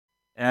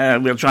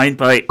We're joined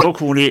by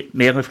Cooney,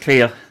 Mayor of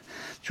Clare.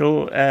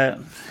 So,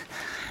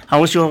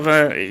 how was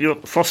your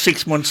first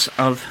 6 months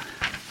of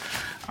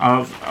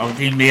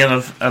being mayor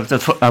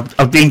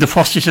of being the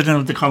first citizen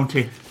of the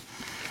county?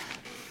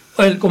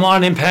 Well, good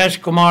morning, Pat.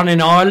 Good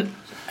morning, all.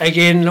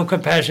 Again, look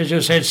at Pat, as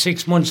you said,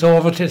 6 months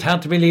over. It's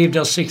hard to believe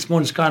there's 6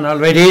 months gone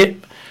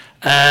already.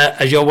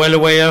 As you're well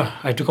aware,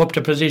 I took up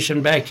the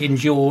position back in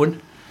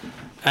June,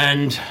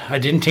 and I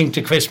didn't think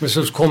the Christmas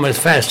was come as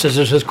fast as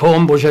it has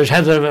come, but it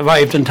has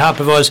arrived on top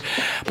of us.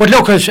 But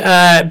look,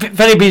 at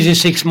very busy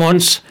 6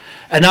 months,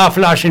 an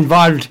awful lot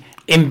involved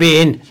in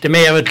being the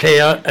mayor of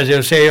Clare, as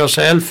you say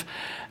yourself,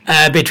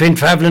 between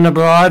travelling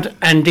abroad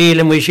and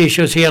dealing with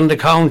issues here in the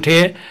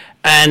county,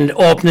 and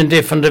opening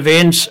different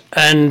events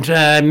and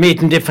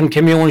meeting different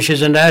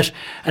communities and that.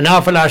 An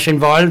awful lot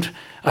involved.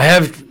 I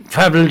have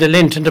travelled the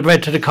length and the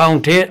breadth of the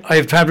county.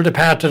 I've travelled a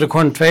part of the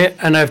country,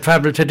 and I've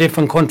travelled to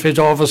different countries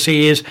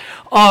overseas,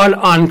 all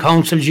on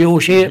council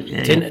duty.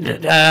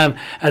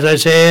 As I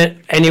say,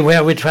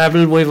 anywhere we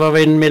travel, we were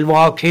in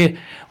Milwaukee,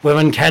 we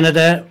were in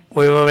Canada,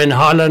 we were in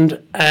Holland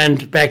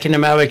and back in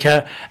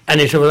America,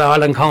 and it was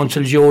all on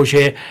council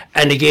duty.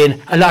 And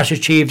again, a lot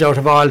achieved out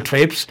of all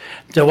trips.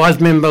 There was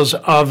members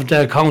of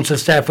the council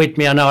staff with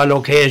me on all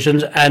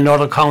occasions, and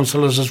other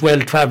councillors as well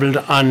travelled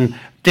on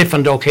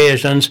different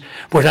occasions.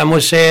 But I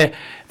must say,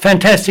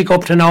 fantastic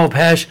up to now,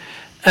 Pat.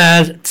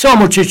 So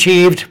much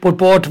achieved, but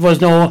both of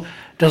us know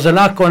there's a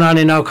lot going on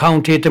in our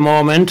county at the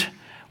moment.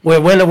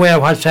 We're well aware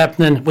of what's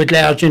happening with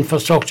large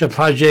infrastructure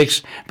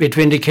projects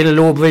between the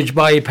Killaloo Bridge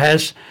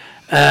bypass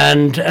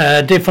and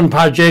different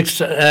projects,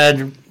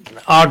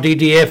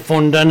 RDDF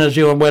funding, as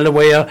you're well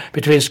aware,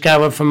 between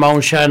Scariff and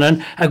Mount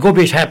Shannon. A good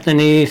bit happening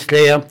in East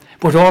Clare,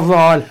 but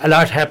overall a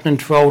lot happening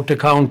throughout the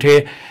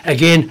county.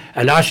 Again,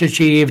 a lot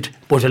achieved,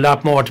 but a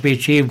lot more to be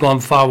achieved going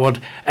forward,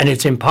 and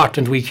it's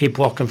important we keep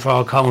working for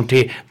our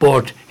county,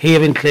 both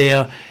here in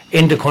Clare,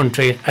 in the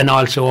country, and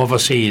also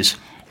overseas.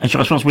 And so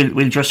I suppose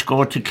we'll just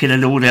go to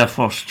Killaloo there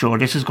first, Joe.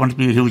 This is going to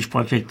be a huge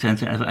project and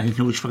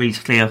huge for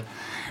East Clare,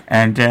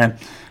 and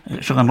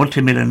sure, a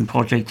multi-million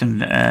project,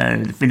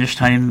 and finish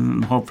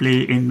time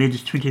hopefully in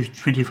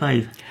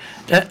mid-2025.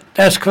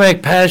 That's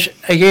correct, Pat.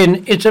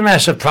 Again, it's a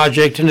massive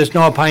project, and there's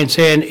no point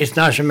saying it's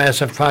not a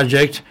massive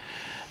project.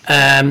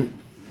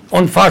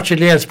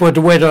 Unfortunately, I suppose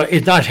the weather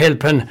is not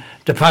helping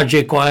the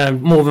project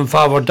moving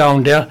forward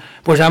down there.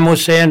 But I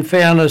must say, in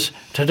fairness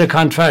to the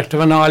contractor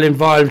and all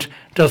involved,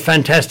 there's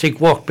fantastic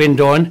work being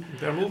done.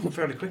 They're moving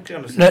fairly quickly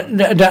on this.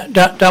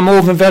 They're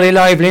moving very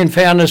lively, in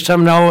fairness to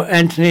them now,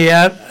 Anthony,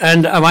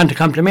 and I want to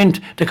compliment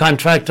the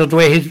contractor, the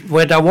way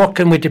they're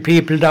working with the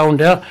people down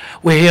there.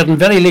 We're hearing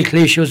very little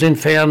issues, in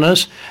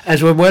fairness.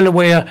 As we're well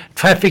aware,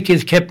 traffic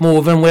is kept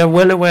moving. We're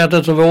well aware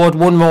there's a road,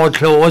 one road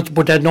closed,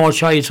 but there's no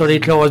choice, so they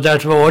closed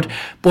that road,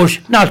 but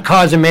not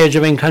causing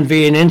major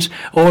inconvenience.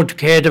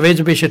 Okay, there is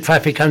a bit of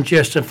traffic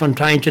congestion from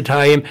time to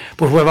time,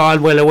 but we're all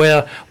well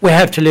aware we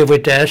have to live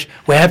with that.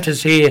 We have to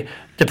see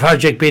the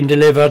project being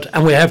delivered,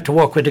 and we have to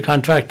work with the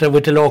contractor,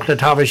 with the local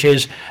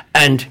authorities,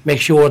 and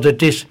make sure that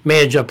this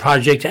major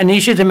project, and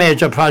this is a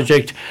major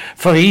project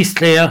for East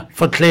Clare,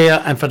 for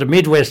Clare and for the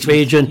Midwest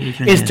region,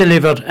 is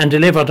delivered and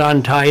delivered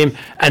on time,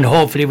 and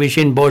hopefully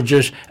within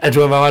budget, as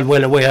we're all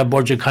well aware of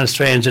budget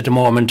constraints at the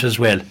moment as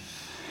well.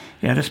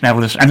 Yeah, that's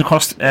marvellous. And of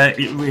course,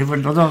 we have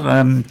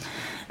another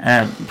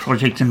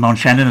project in Mount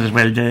Shannon as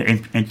well,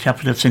 in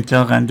Capital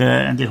Centre, and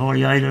the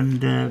Holy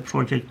Island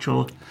project,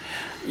 Joe.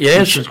 Yes,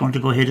 which is going to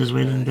go ahead as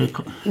well.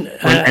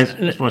 As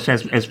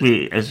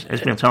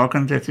we're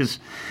talking, that is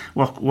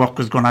work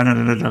is going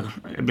on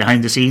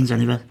behind the scenes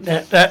anyway.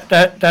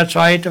 That's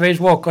right. There is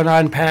work going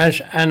on, Pat,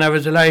 and I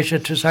was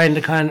delighted to sign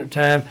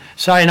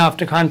off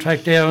the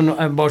contract there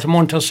about a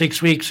month or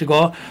 6 weeks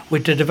ago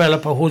with the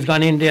developer who's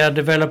gone in there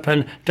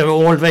developing the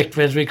old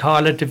rectory, as we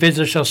call it, the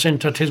visitor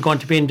centre. It is going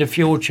to be in the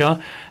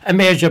future a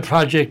major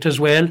project as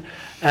well.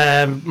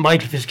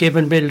 Michael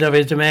Fitzgibbon Builder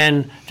is the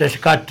man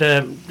that got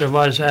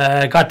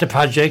the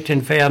project,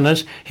 in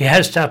fairness. He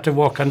has started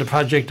work on the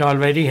project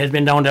already. He has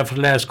been down there for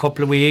the last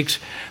couple of weeks.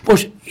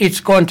 But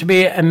it's going to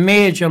be a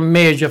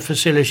major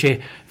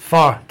facility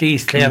for the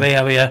East Clare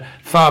area,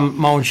 from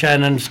Mount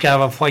Shannon,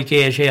 Scariff,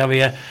 Whitegate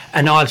area,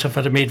 and also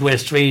for the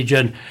Midwest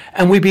region.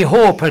 And we'll be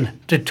hoping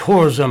that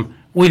tourism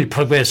will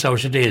progress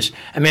out of this.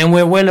 I mean,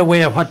 we're well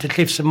aware of what the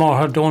Cliffs of Moher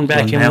have done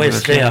back in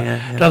West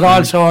Clare. There's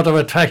also other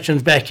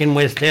attractions back in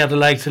West Clare, the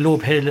likes of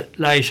Loop Hill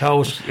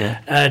Lighthouse,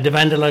 the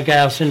Vandelor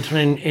Gar Centre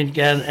in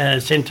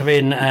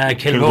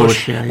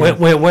Kilrush.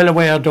 We're well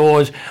aware of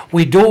those.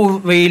 We do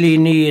really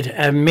need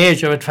a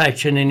major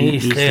attraction in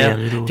East Clare.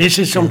 This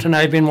is something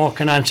I've been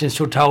working on since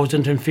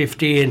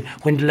 2015,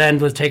 when the land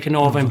was taken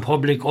over in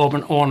public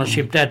urban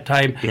ownership that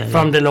time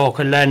from the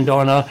local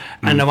landowner.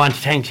 And I want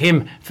to thank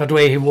him for the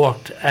way he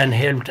worked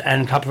and helped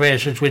and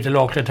cooperated with the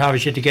local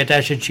authority to get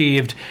that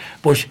achieved.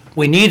 But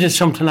we needed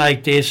something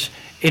like this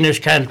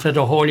Inniscaltra,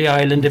 the Holy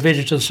Island, the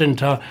Visitor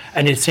Centre,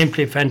 and it's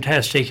simply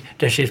fantastic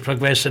that she's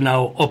progressing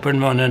now, up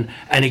and running.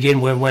 And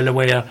again, we're well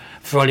aware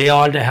for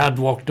all the hard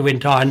work that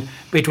went on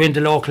between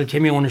the local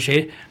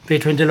community,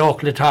 between the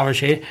local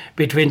authority,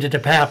 between the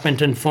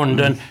department and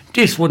funding.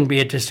 This wouldn't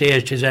be at the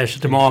stage it's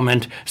at the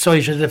moment. So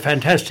it is a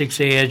fantastic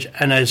stage,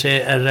 and as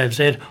I've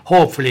said,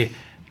 hopefully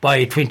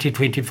by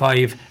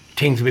 2025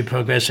 things will be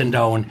progressing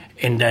down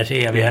in that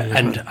area,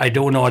 and I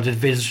do know that the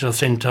Visitor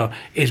Centre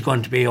is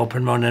going to be up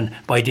and running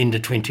by the end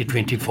of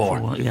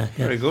 2024.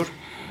 Very good.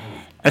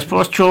 I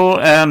suppose, Joe,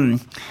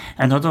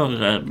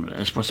 another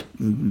I suppose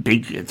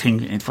big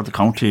thing for the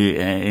county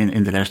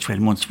in the last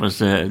 12 months was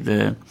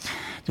the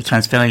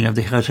transferring of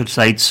the heritage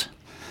sites.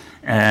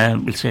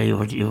 We'll say you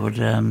had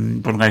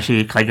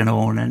Bunrashi,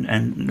 Craiganoan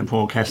and the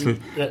Poor Castle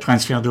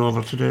transferred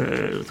over to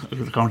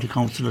the county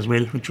council as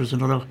well, which was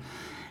another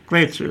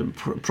great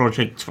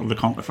project for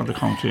the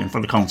county and for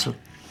the council.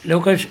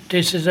 Look,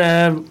 this is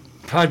a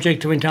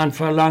project that went on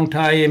for a long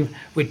time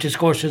with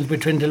discussions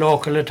between the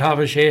local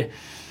authority,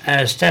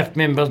 staff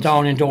members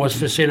down in those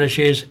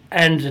facilities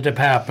and the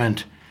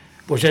department.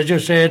 But as you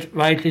said,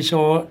 rightly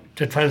so,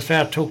 the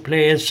transfer took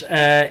place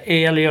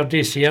earlier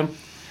this year.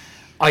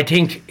 I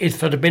think it's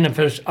for the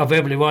benefit of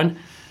everyone,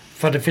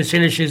 for the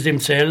facilities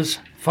themselves,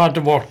 for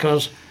the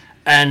workers,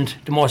 and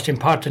the most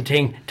important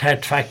thing, to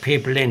attract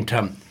people into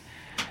them.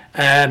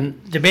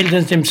 The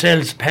buildings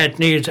themselves, Pat,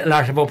 needs a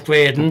lot of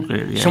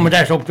upgrading. Some of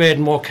that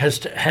upgrading work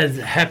has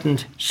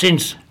happened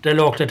since the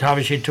local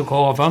authority took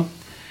over,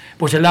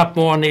 but a lot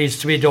more needs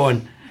to be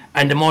done.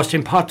 And the most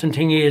important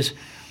thing is,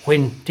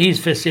 when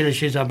these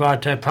facilities are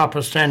brought to a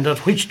proper standard,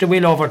 which they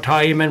will over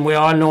time, and we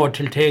all know it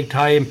will take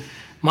time,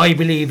 my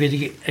belief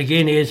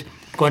again is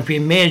going to be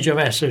a major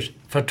asset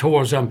for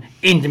tourism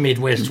in the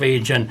Midwest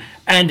region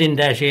and in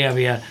that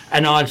area,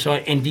 and also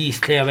in the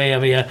East Clare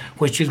area,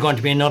 which is going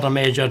to be another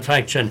major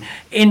attraction.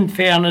 In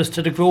fairness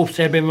to the groups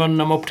that have been running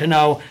them up to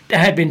now, they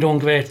have been doing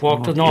great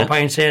work. There's no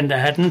point saying they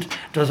hadn't.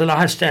 There's a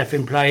lot of staff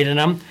employed in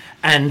them,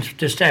 and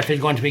the staff is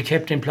going to be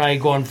kept employed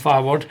going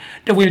forward.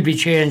 There will be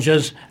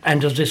changes,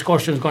 and there's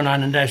discussions going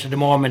on in that at the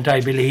moment,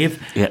 I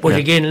believe. But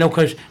again, look,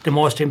 at the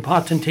most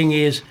important thing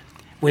is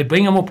we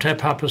bring them up to a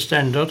proper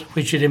standard,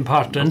 which is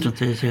important.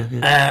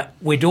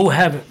 We do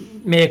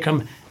make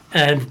them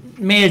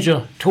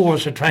major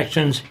tourist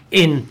attractions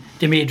in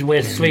the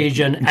Midwest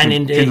region and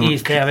in the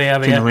East Clare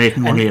area.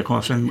 Generating money, of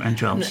course, and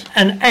jobs.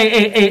 And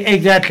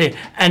exactly.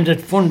 And the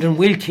funding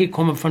will keep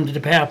coming from the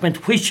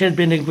department, which has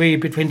been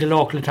agreed between the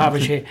local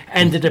authority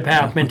and the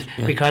department,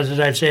 because, as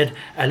I've said,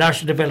 a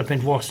lot of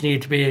development works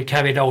need to be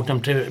carried out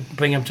to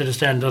bring them to the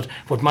standard.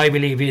 But my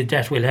belief is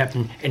that will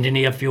happen in the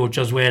near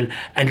future as well.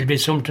 And it'll be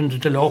something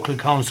that the local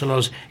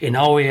councillors in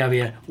our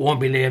area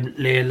won't be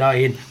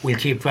lying. We'll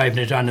keep driving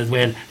it on as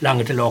well, along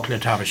with the local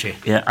authority.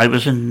 Yeah, I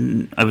was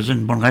in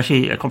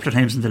Bunrashi a couple of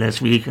times in the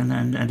last week,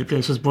 and the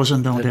place was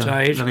buzzing down there.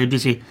 Right. Very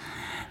busy.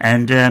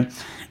 And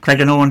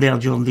Craiganoan there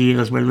during the year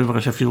as well, we were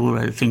at a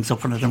few things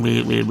up on it, and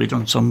we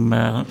done some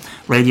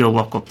radio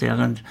work up there,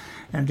 and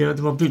they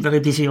were very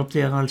busy up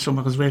there all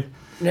summer as well.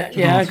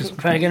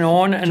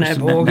 Craiganoan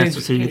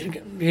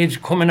and he's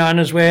coming on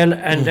as well,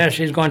 and that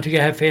is going to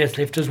get a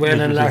facelift as well,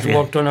 and a lot of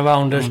work done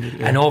around it,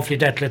 and hopefully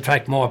that will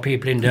attract more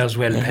people in there as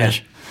well, Pat.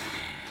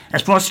 I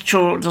suppose,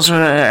 Joe, there's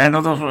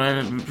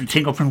another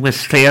thing up in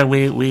West Clare.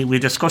 We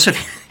discuss it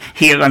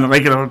here on a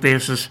regular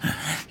basis,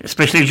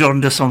 especially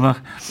during the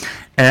summer.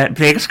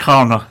 Blake's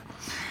Corner.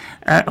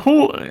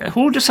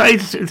 Who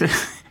decides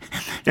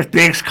that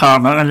Blake's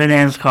Corner and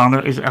Lennon's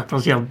Corner are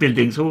preserved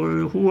buildings?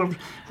 Who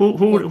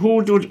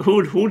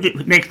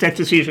makes that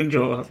decision,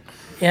 Joe?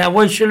 Yeah,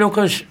 well, look,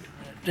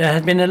 there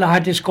has been a lot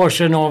of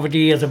discussion over the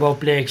years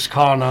about Blake's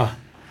Corner,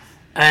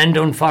 and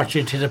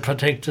unfortunately the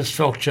protected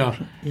structure.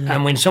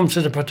 And when some to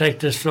the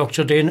protected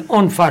structure, then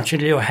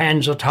unfortunately your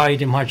hands are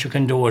tied in what you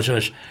can do with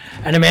it.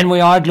 And I mean, we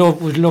all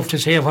would love to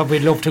say what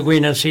we'd love to go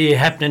in and see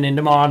happening in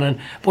the morning,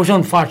 but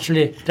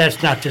unfortunately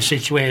that's not the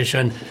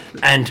situation,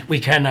 and we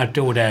cannot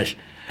do that.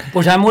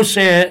 But I must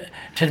say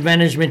to the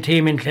management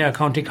team in Clare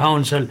County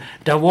Council,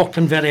 they're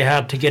working very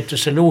hard to get the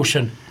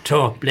solution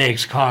to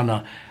Blake's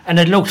Corner. And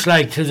it looks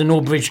like the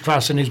new bridge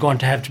crossing is going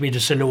to have to be the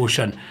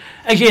solution.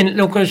 Again,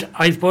 look,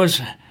 I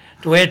suppose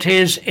the way it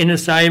is in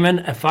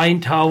Innisdiamond, a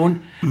fine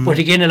town, but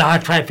again a lot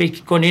of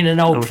traffic going in and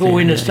out through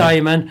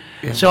Innisdiamond.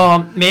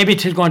 So maybe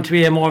it is going to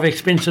be a more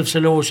expensive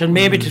solution,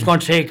 maybe it is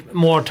going to take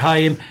more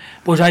time,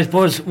 but I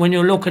suppose when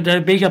you look at the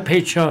bigger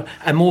picture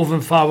and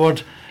moving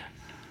forward,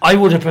 I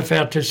would have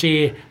preferred to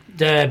see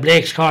the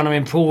Blake's Corner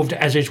improved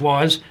as it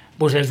was.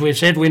 But as we've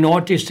said, we know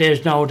at this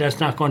stage now that's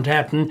not going to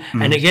happen.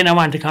 And again, I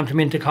want to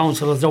compliment the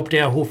councillors up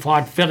there who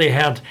fought very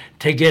hard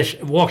to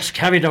get works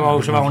carried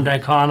out around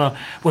that corner.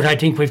 But I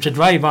think we have to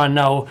drive on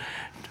now.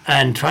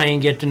 and try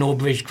and get the no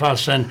bridge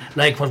crossing,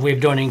 like what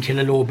we've done in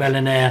Killaloe,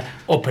 Ballina,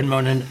 up and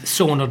running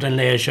sooner than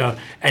later.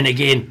 And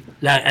again,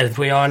 as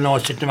we all know,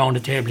 sitting around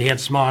the table here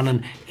this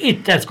morning,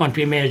 that's going to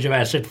be a major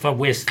asset for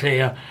West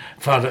Clare,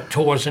 for the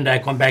tours and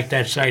that come back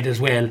that side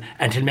as well,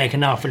 and it'll make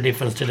an awful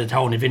difference to the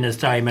town of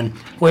Innistown. And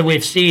where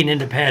we've seen in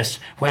the past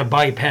where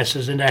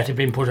bypasses and that have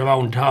been put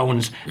around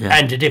towns,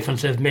 and the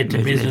difference they've made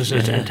to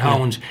businesses and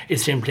towns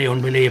is simply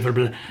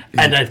unbelievable.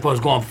 And I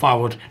suppose going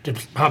forward,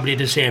 probably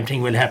the same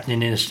thing will happen in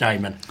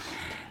Innistown.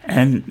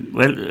 And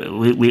well,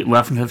 we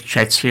often have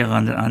chats here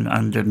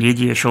on the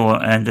media show,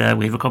 and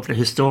we have a couple of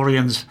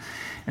historians.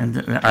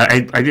 And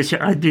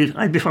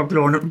I'd be for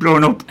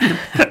blown up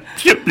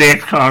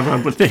Blake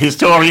Carver, but the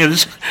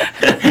historians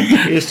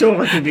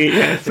would be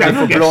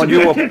blowing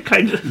you up.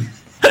 Kind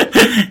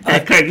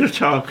of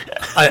talk.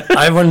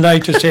 I wouldn't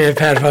like to say,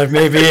 Pat, but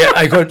maybe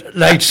I could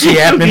like to see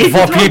happening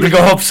before people go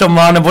up some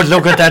morning, but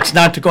look, that's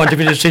not going to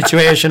be the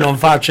situation,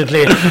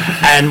 unfortunately.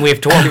 And we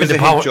have to work with the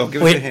power.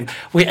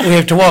 We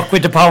have to work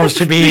with the powers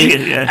to be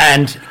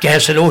and get a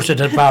solution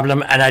to the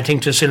problem, and I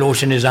think the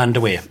solution is on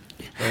the way.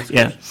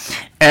 Yeah.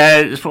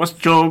 First,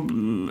 Joe,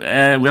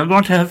 we're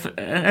going to have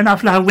an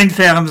awful lot of wind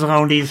farms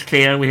around East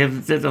Clare. We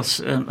have,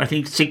 there's, I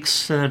think,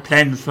 6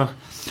 planned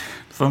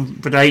from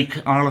the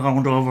dike all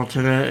around over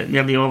to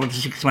nearly over the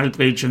 6 Mile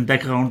Bridge and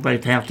back around by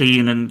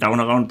 13 and down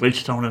around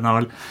Bridgetown and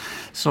all.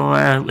 So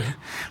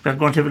we're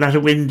going to have a lot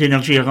of wind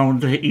energy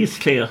around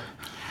East Clare.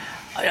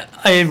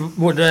 I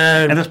would.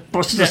 And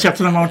there's a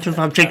certain amount of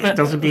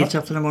there'll be a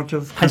certain amount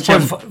of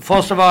concern.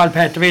 First of all,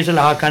 Pat, there is a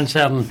lot of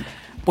concern.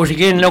 But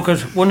again, look at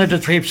one of the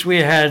trips we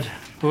had.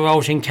 We were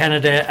out in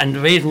Canada, and the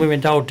reason we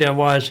went out there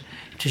was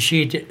to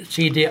see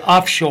the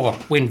offshore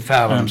wind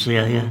farms.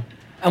 Yeah.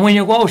 And when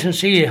you go out and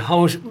see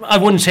how, I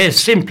wouldn't say it's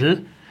simple,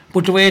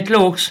 but the way it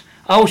looks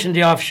out in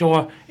the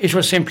offshore, it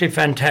was simply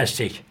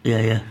fantastic.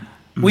 Yeah.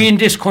 We in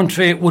this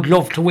country would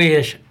love to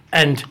wait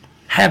and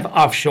have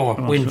offshore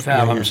wind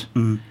farms.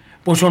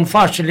 But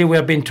unfortunately,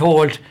 we're being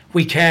told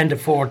we can't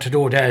afford to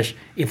do that.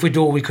 If we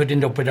do, we could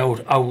end up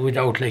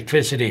without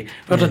electricity.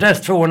 Whether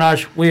that's true or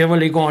not, we're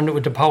really going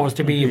with the powers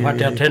to be, what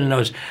they're telling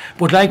us.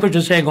 But like what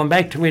you're saying, going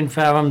back to wind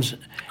farms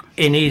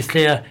in East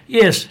Clare,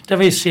 yes,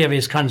 there is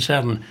serious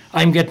concern.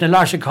 I'm getting a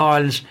lot of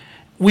calls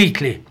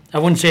weekly, I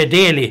wouldn't say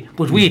daily,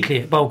 but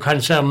weekly, about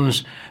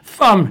concerns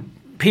from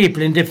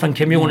people in different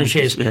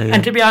communities.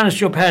 And to be honest,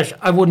 your Pat,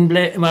 I wouldn't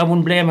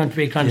blame them to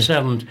be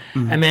concerned.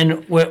 I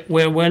mean,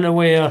 we're well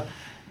aware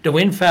the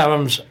wind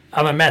farms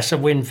are a massive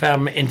wind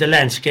farm in the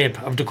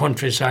landscape of the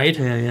countryside.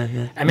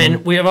 I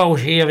mean, we're out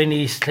here in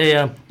East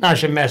Clare,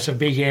 not a massive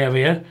big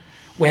area.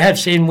 We have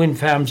seen wind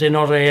farms in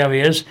other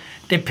areas,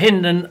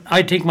 depending,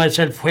 I think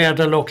myself, where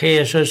they're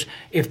located.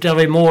 If they're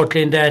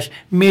remotely in that,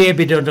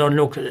 maybe they don't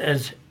look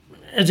as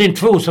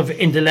intrusive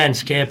in the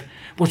landscape.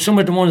 But some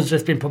of the ones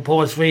that's been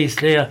proposed for East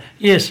Clare,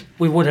 yes,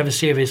 we would have a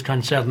serious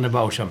concern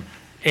about them,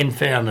 in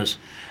fairness.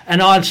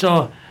 And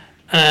also,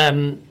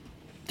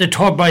 the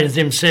turbines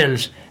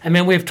themselves. I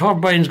mean, we have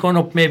turbines going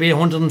up maybe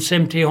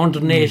 170,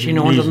 180,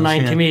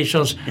 190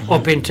 metres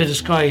up into the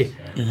sky,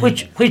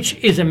 which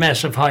is a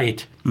massive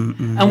height.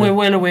 And we're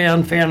well aware,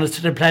 in fairness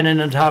to the planning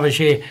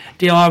authority,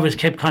 they always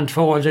kept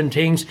controls and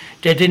things.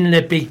 They didn't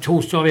let big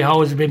 2-storey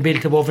houses be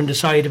built above on the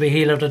side of a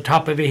hill or the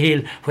top of a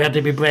hill where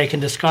they'd be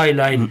breaking the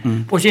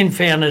skyline. But in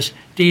fairness,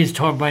 these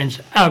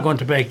turbines are going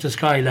to break the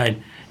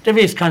skyline. There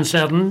is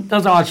concern.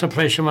 There's also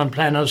pressure on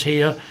planners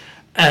here.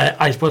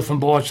 I suppose from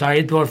both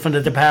sides, both from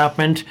the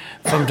department,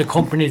 from the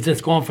companies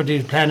that's going for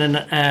these planning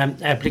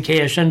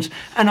applications,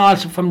 and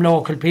also from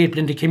local people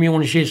in the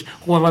communities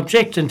who are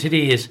objecting to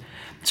these.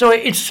 So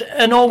it's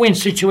a no-win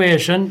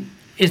situation.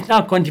 It's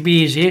not going to be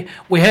easy.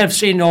 We have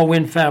seen no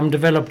wind farm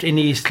developed in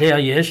East Clare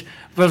yet.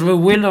 Whether we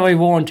will or we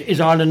won't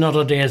is all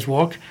another day's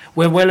work.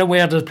 We're well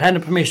aware there's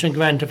planning permission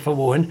granted for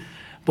one,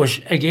 but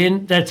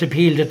again, that's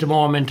appealed at the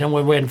moment, and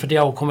we're waiting for the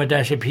outcome of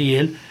that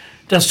appeal.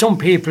 There's some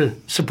people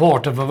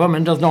supportive of them,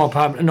 and there's no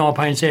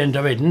point saying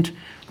there isn't,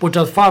 but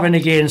there's for and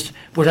against.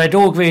 But I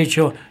do agree with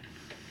you,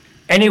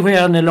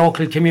 anywhere in the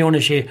local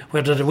community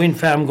where there's a wind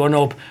farm going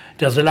up,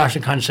 there's a lot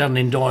of concern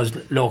in those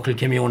local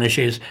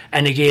communities.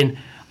 And again,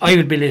 I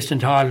will be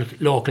listening to all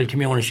local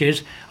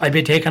communities. I'll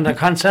be taking their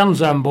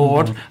concerns on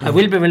board. I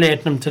will be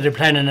relating them to the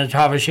planning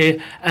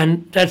authority,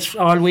 and that's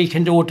all we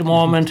can do at the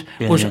moment.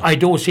 But I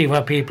do see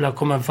where people are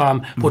coming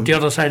from. But the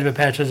other side of the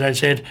patch, as I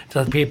said,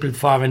 there's people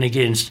for and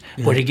against.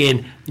 But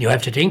again, you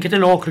have to think of the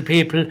local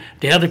people.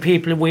 They're the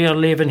people we are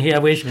living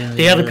here with.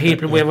 They're the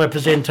people we're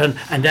representing,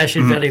 and that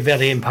is very,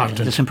 very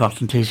important. It's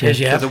important, yes.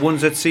 So the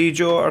ones at sea,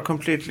 Joe, are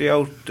completely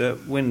out the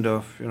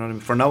window. You know,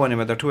 for now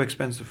anyway, they're too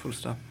expensive. Full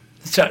stop.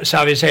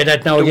 Sorry, say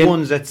that now the again. The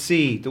ones at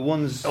sea, the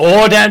ones...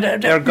 Oh,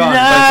 they're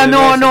gone.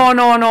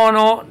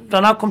 No.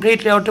 They're not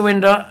completely out the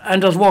window,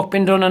 and there's work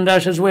being done on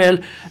that as well.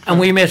 And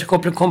we met a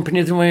couple of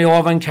companies when we were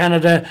over in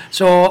Canada.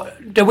 So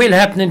they will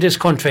happen in this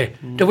country.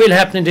 They will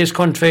happen in this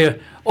country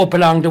up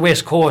along the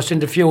west coast in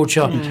the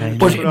future.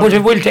 But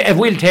it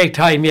will take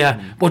time,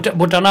 But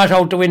they're not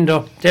out the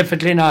window.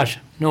 Definitely not.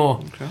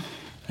 No.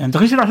 And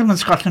there is a lot of them in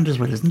Scotland as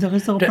well, isn't there?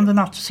 Is there up on the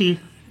North Sea?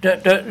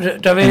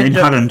 in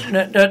Holland.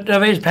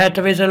 There is, Pat,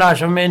 there is a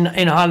lot of them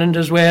in Holland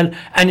as well,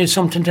 and it's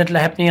something that'll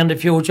happen in the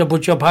future,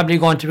 but you're probably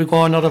going to be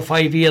going another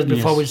 5 years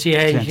before we see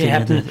anything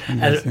happen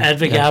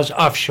as regards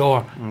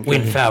offshore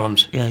wind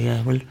farms.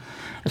 Yeah, well,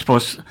 I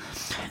suppose,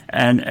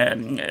 and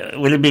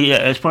will it be?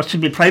 I suppose to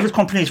be private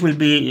companies will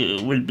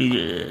be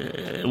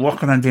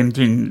working on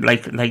them,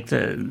 like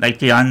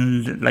the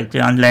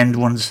on land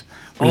ones.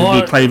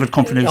 Will be private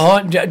companies.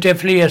 Oh,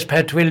 definitely, yes,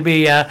 Pat, will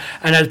be. And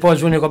I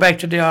suppose when you go back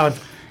to the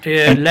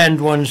land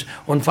ones,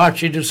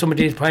 unfortunately, some of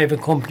these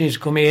private companies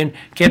come in,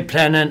 get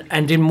planning,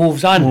 and then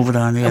moves on.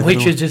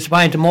 Which is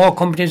disappointing. More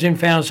companies in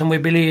fairness, and we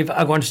believe,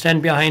 are going to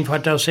stand behind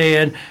what they're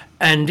saying.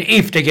 And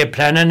if they get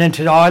planning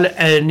into it all,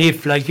 and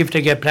if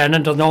they get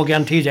planning, there's no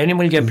guarantees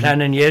anyone will get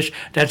planning, yes,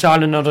 that's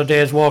all another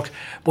day's work.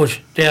 But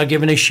they are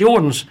given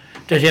assurance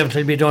that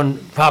everything will be done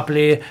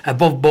properly,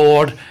 above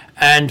board.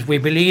 And we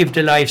believe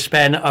the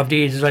lifespan of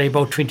these is only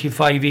about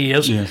 25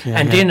 years.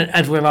 Then,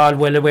 as we're all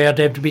well aware,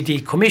 they have to be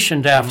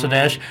decommissioned after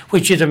that,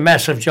 which is a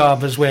massive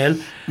job as well.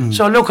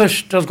 So, look,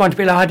 there's going to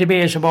be a lot of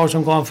debate about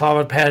them going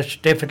forward, Pat,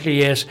 definitely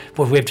yes,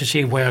 but we have to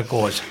see where it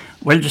goes.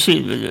 Well, you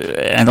see,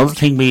 another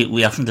thing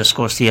we often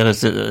discussed here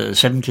is the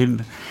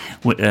 70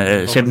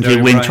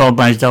 wind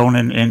turbines down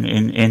in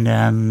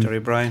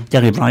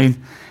Derrybrien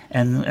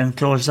and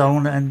closed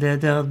down, and they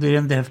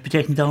have to be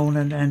taken down,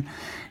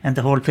 and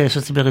the whole place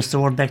has to be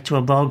restored back to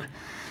a bog.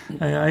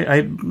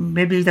 I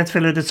maybe that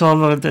fellow that's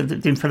over,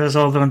 the fellows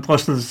over in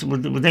Brussels,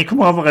 would they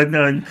come over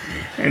and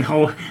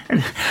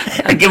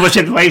give us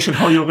advice on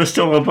how you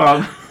restore a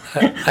bog?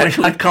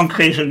 With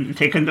concrete and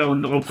taken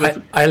down.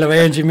 I'll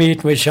arrange a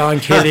meeting with Sean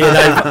Kelly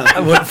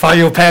and for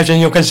you, Pat, and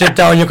you can sit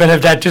down, you can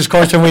have that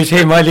discussion with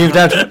him. I leave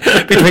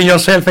that between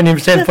yourself and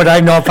himself, but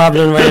I've no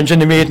problem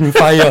arranging a meeting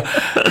for you.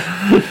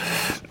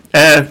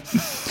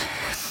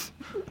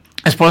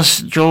 I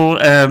suppose, Joe,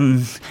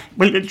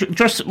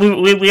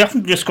 we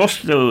often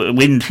discuss the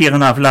wind here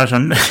an awful lot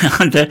on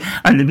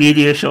the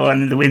media show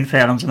and the wind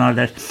farms and all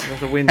that.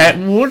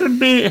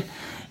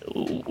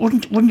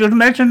 Wouldn't you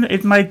imagine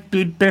it might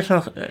be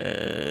better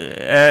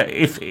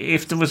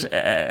if there was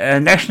a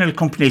national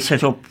company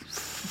set up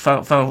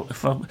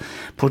for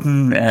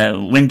putting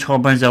wind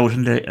turbines out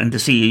in the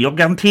sea? You're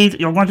going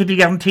to be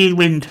guaranteed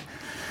wind.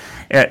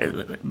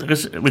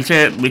 Because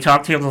we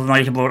talked here the other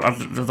night about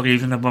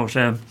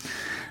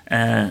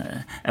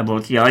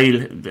the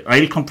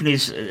oil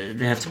companies.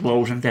 They have to go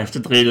out and they have to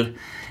drill,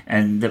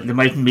 and they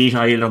mightn't meet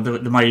oil, or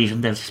they might,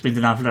 and they have to spend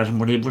an awful lot of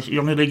money. But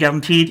you're going to be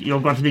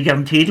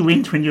guaranteed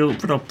wind when you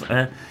put up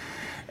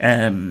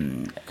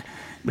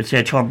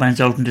turbines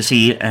out in the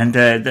sea, and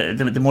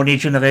the money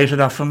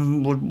generated off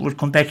them would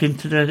come back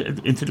into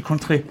the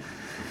country.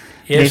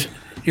 Yes.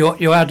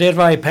 You are dead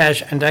right,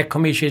 Pat, and that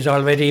commission is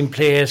already in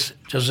place.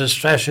 There's a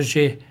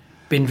strategy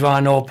been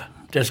drawn up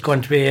that's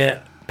going to be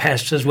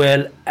passed as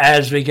well,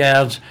 as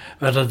regards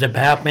whether the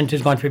department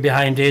is going to be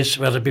behind this,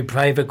 whether it be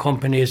private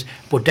companies,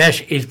 but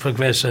that is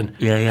progressing.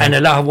 And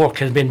a lot of work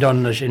has been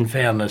done, in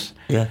fairness.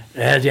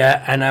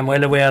 And I'm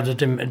well aware that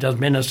there's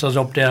ministers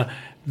up there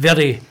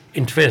very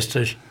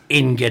interested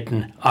in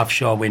getting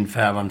offshore wind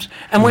farms.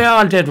 And we're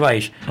all dead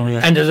right.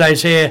 And as I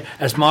say,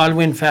 a small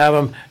wind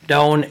farm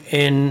down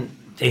in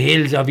the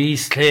hills of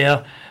East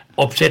Clare,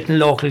 upsetting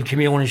local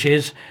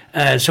communities.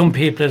 Some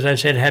people, as I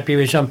said, happy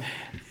with them.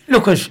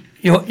 Look,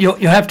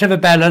 you have to have a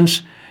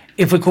balance.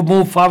 If we could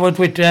move forward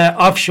with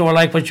offshore,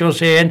 like what you're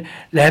saying,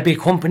 there'll be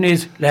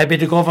companies, there'll be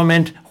the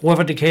government,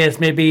 whoever the case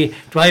may be,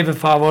 drive it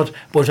forward.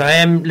 But I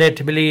am led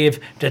to believe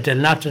that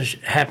there'll not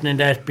happen in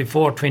that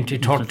before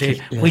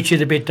 2030, which is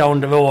a bit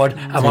down the road.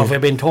 And what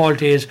we've been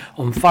told is,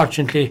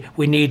 unfortunately,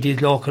 we need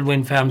these local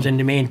wind farms in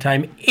the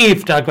meantime,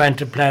 if they're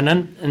granted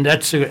planning, and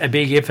that's a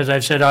big if, as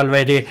I've said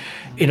already,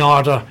 in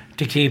order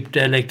to keep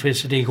the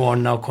electricity going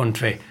in our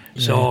country.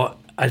 So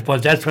I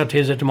suppose that's what it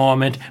is at the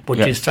moment, but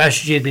the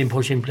strategy has been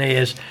put in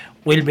place,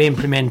 will be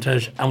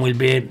implemented, and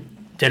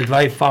they'll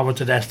drive forward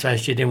to that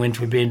strategy, then which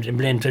will be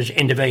implemented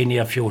in the very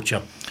near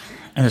future.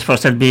 And I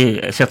suppose there'll be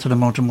a certain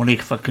amount of money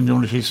for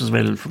communities as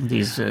well from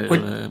these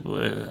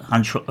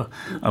onshore,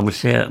 I would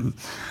say,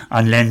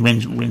 on land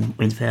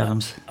wind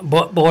farms.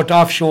 Both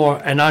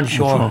offshore and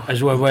onshore,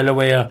 as we're well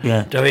aware,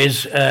 there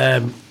is,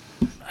 I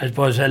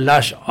suppose, a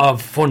lot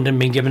of funding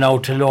being given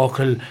out to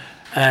local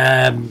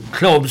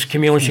clubs,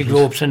 community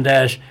groups, and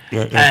that.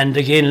 And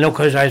again,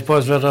 look, I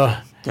suppose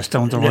whether that's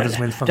down the road as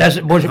well. That's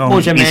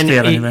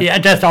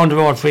down the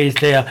road for East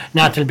Clare.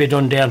 Nothing will be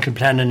done there until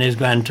planning is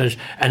granted.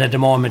 And at the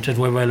moment, as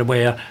we're well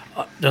aware,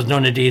 there's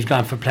none of these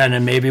gone for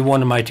planning. Maybe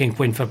one of them, I think,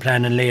 went for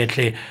planning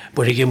lately.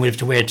 But again, we have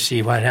to wait to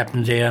see what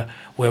happens there.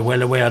 We're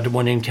well aware the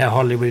one in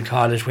Cahully, we'll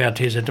call it, where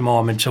it is at the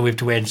moment. So we have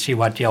to wait and see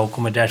what the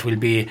outcome of that will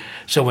be.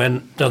 So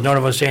when there's none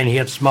of us saying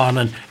here this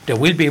morning there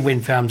will be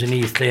wind farms in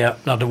East Clare,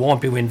 no, there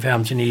won't be wind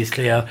farms in East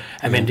Clare.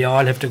 I mean, they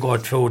all have to go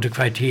through the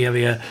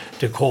criteria,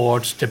 the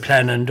courts, the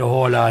planning, the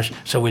whole lot.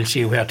 So we'll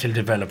see where it'll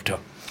develop to.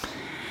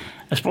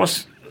 I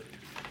suppose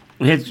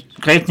we had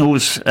great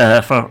news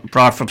for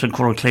Bradford and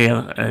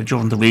Clare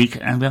during the week,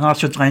 and we're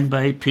also joined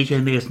by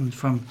PJ Mason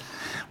from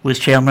who is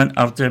chairman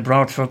of the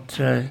Broadford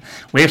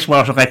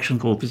Wastewater Action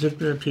Group. Is it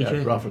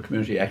PJ? Broadford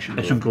Community Action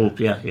Group. Action Group,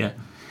 yeah.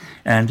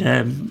 And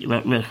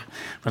we're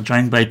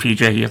joined by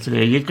PJ here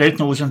today. You had great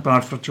news in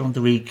Broadford during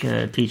the week,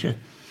 PJ.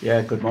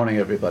 Yeah, good morning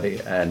everybody.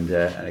 And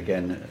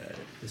again,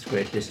 it's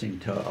great listening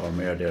to our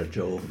Mayor there,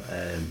 Joe,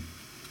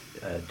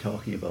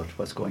 talking about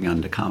what's going on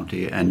in the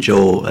county. And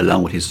Joe,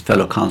 along with his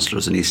fellow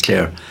councillors in East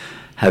Clare,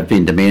 have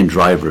been the main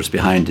drivers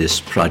behind this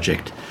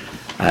project.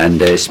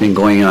 And it's been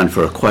going on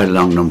for quite a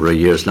long number of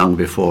years, long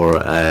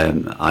before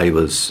I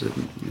was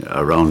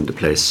around the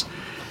place.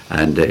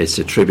 And it's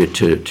a tribute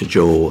to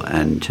Joe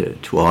and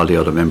to all the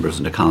other members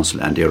in the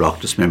council and the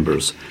Oireachtas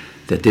members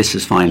that this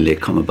has finally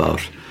come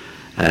about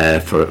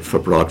for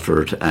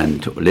Broadford,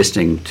 and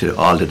listening to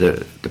all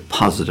the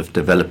positive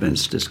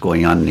developments that's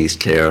going on in East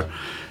Clare,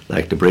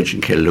 like the bridge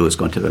in Killaloe is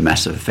going to have a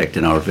massive effect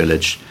in our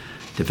village,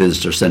 the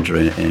visitor centre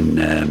in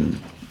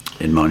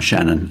Mount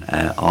Shannon,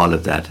 all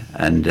of that.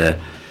 And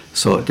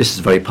so this is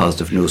very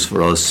positive news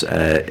for us.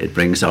 It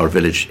brings our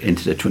village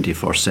into the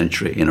 21st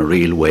century in a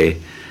real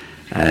way.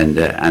 And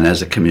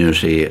as a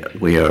community,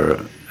 we are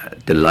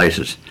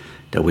delighted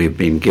that we've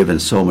been given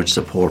so much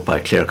support by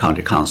Clare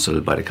County Council,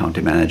 by the county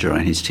manager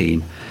and his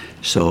team.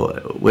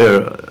 So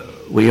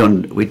we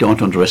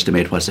don't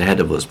underestimate what's ahead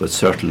of us, but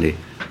certainly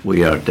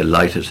we are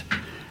delighted.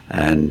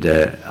 And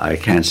I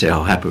can't say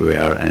how happy we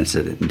are. And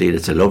indeed,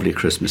 it's a lovely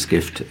Christmas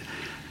gift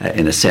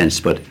in a sense,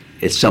 but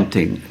it's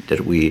something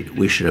that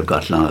we should have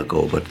got long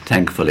ago. But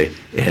thankfully,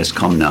 it has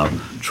come now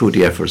through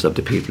the efforts of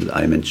the people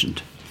I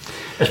mentioned.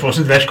 I suppose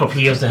in the last couple of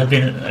years there have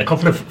been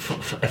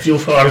a few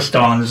forest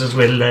storms as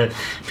well,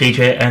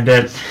 PJ, and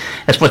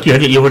I suppose you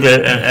had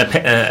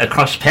a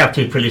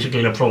cross-party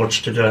political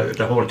approach to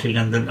the whole thing,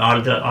 and then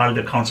all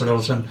the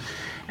councillors and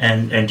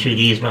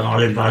TDs were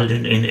all involved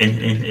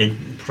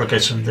in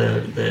progressing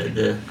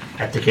the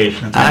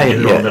application and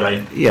along the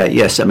line.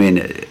 Yes. I mean,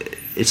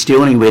 it's the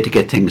only way to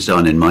get things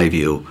done, in my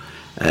view,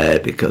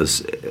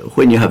 because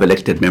when you have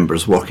elected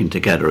members working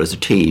together as a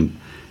team,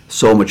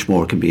 so much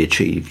more can be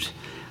achieved.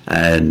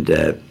 And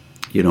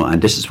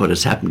and this is what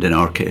has happened in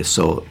our case.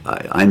 So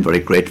I'm very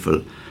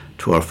grateful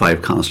to our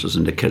 5 councillors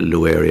in the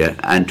Killaloe area,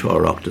 and to our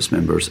Oireachtas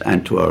members,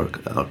 and to our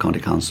county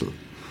council.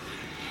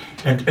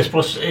 And I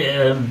suppose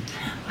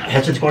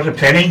has it got to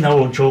planning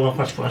now, Joe?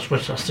 What's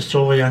the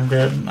story on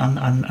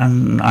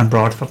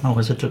Broadford now?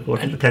 Has it to go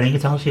to the planning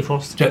authority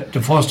first?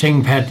 The first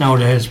thing, Pat, now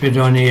that has been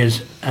done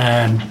is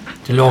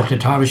the local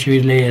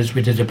authority liaise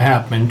with the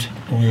department,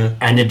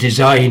 and the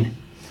design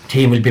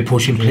team will be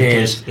pushing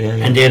players,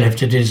 and they'll have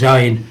to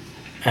design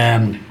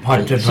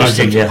what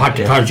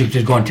the project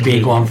is going to be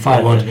going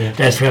forward.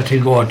 That's where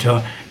it'll go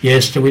to.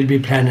 Yes, there will be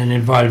planning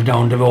involved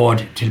down the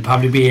road. It'll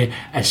probably be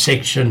a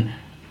section,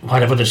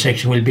 whatever the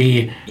section will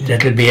be,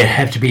 that'll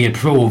have to be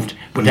approved.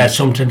 But that's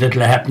something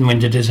that'll happen when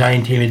the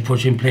design team is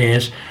pushing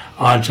players.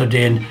 Also,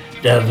 then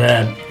there's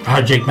a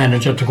project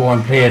manager to go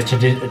in place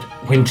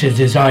when it's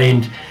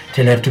designed.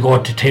 They'll have to go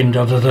to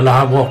tender. There's a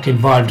lot of work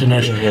involved in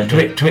it.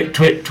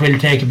 It will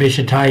take a bit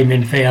of time,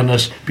 in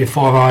fairness,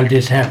 before all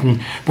this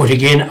happens. But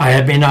again, I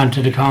have been on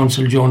to the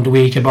council during the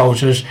week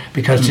about it,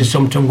 because it's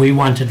something we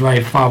want to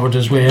drive forward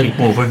as well.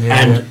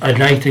 And I'd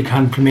like to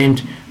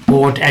compliment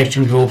both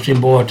action groups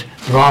in both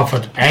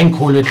Broadford and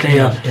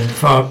Clare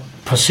for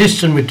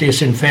persisting with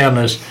this, in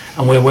fairness.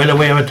 And we're well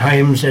aware at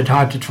times they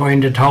thought to throw in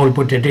the towel,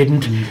 but they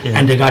didn't.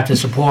 And they got the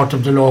support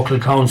of the local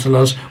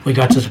councillors, we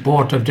got the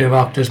support of the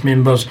Oireachtas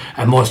members,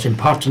 and most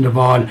important of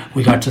all,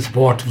 we got the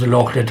support of the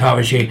local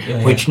authority,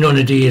 which none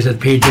of these, as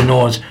PJ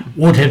knows,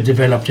 would have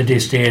developed at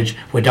this stage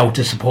without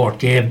the support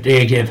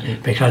they give,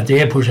 because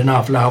they put an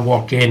awful lot of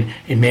work in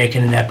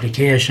making an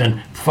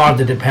application for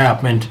the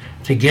department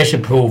to get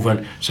approval.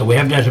 So we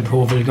have that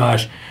approval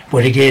got.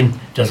 But again,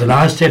 there's a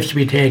lot of steps to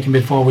be taken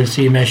before we'll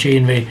see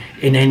machinery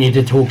in any of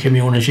the 2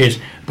 communities.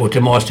 But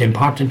the most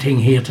important thing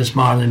here this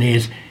morning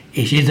is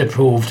it is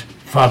approved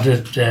for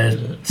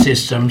the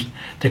systems.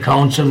 The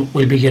council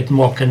will be getting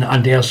working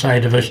on their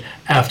side of it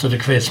after the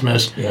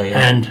Christmas.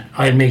 And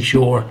I'll make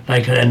sure,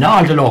 and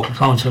all the local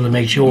council will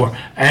make sure,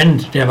 and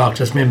their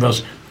Oireachtas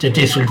members, that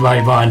this will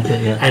drive on.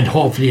 And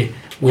hopefully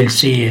we'll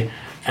see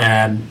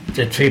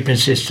the treatment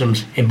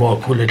systems in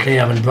both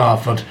Clare and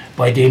Broadford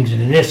by the end of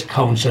the next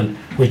council,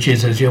 which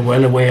is, as you're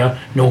well aware,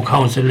 no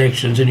council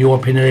elections, and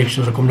European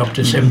elections are coming up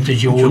to 7th of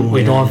June.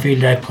 We don't feel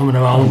that coming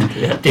around.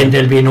 Then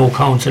there'll be no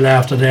council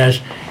after that.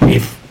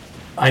 If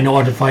I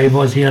know the 5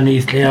 of us here in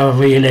East Clare are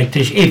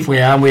re-elected, if we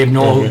are, we have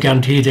no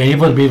guarantee that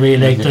anyone will be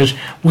re-elected.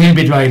 We'll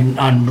be driving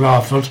on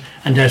Broadford,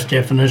 and that's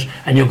definite.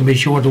 And you can be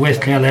sure the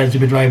West Clare lads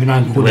will be driving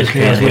on Clare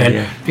as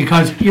well,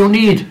 because you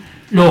need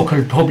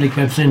local public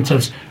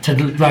representatives to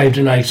drive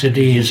the likes of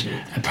these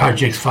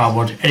projects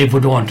forward. And if we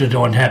don't, it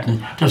don't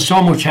happen. There's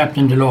so much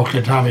happening in the local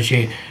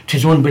authority, it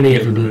is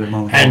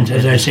unbelievable. And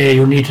as I say,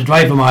 you need to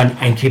drive them on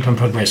and keep them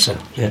progressing.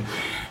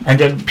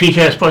 And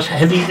Peter, I suppose,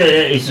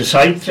 is the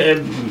site,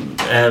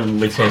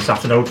 we'll say,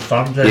 sorted out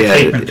for the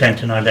treatment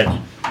plant and all that?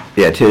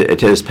 Yeah,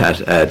 it is, Pat.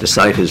 The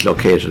site is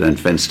located and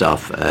fenced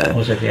off,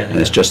 and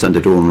it's just on the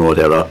Doon Road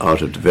there,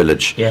 out of the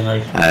village. Yeah,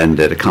 nice. And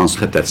the council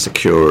had that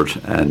secured,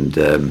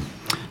 and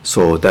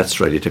so that's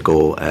ready to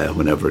go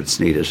whenever it's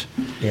needed.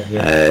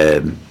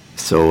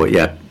 So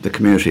yeah, the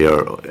community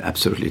are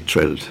absolutely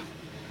thrilled.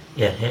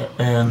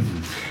 I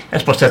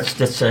suppose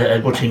that's a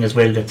good thing as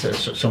well. That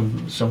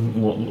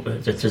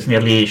that is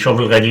nearly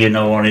shovel ready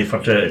now, only for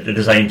the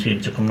design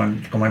team to come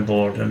on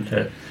board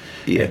and.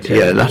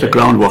 A lot of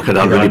groundwork had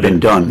already been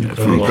done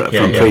from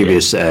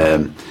previous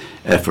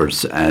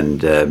efforts,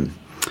 and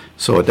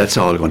so that's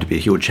all going to be a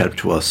huge help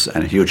to us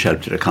and a huge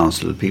help to the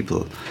council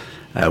people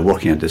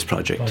working on this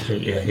project.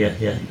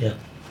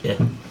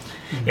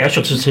 Yeah,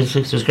 sure,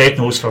 it was great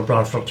news for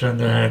Broadford, and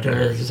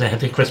there's a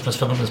happy Christmas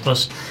for them, I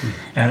suppose.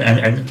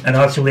 And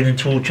also winning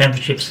 2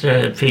 championships,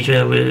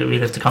 PJ, we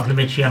have to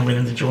compliment you on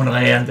winning the junior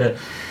A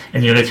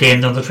and you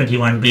retained under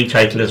 21B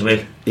title as well.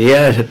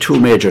 Yeah, it had 2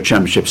 major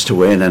championships to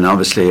win, and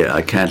obviously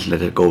I can't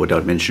let it go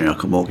without mentioning our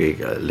Camogie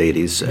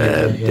ladies.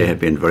 They have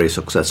been very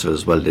successful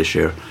as well this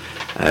year.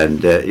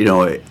 And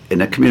in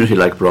a community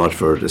like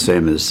Broadford, the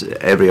same as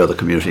every other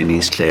community in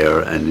East Clare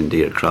and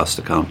indeed across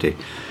the county,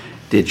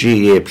 the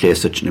GEA plays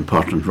such an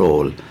important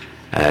role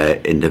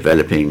in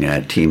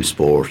developing team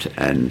sport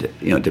and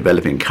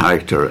developing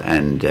character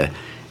and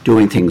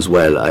doing things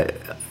well.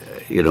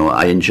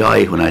 I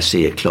enjoy when I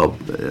see a club,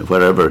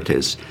 wherever it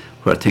is,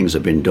 where things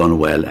have been done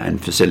well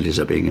and facilities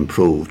are being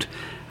improved.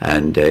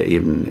 And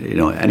even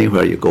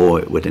anywhere you go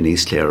within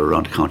East Clare or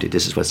around the county,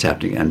 this is what's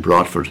happening. And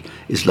Broadford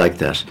is like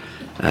that.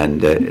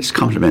 And it's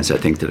compliments, I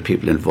think, to the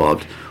people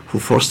involved who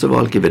first of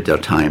all give it their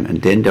time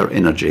and then their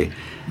energy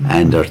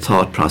and their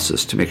thought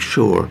process to make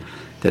sure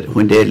that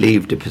when they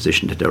leave the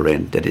position that they're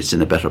in, that it's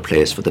in a better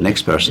place for the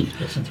next person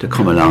to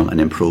come along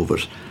and improve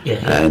it.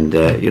 And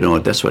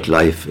that's what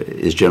life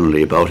is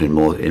generally about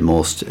in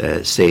most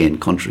sane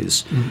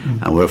countries.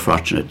 And we're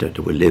fortunate that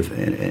we live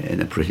in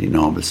a pretty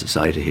normal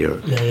society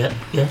here.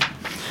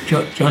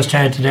 Just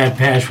add to that,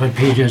 Pat, what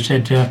Peter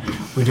said,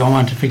 we don't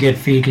want to forget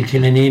Fecal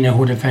Killanena,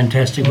 who had a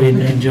fantastic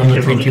win in the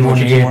under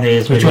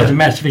 21A, which was a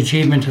massive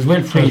achievement as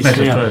well for East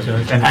Clare.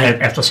 And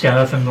after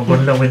Scarf and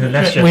won it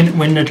last year.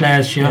 Win it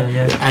last year.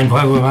 And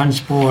while we're on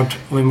sport,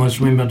 we must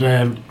remember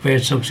the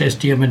great success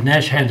Diarmuid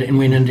Nash had in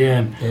winning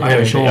the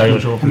Irish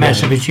Open, a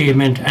massive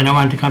achievement. And I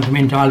want to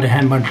compliment all the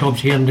handball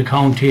clubs here in the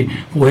county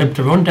who helped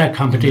to run that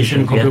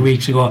competition a couple of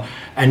weeks ago.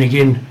 And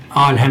again,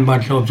 all handball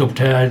clubs up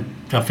to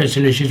their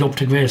facilities up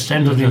to great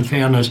standards in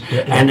fairness.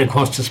 And of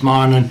course this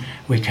morning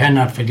we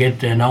cannot forget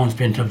the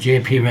announcement of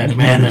JP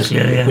McManus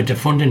with the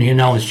funding he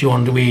announced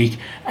during the week,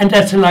 and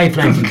that's a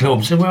lifeline for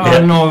clubs. So we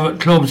all know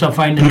clubs are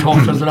finding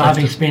tough, there's a lot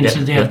of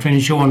expenses there for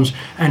insurance,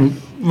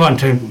 and want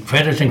to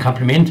credit and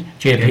compliment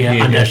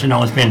JP on that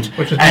announcement,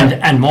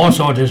 and more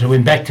so that it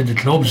went back to the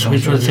clubs,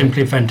 which was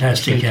simply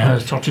fantastic.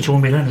 32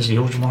 million is a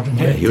huge amount of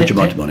money. Huge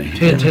amount of money.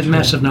 It's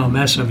massive now,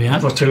 massive,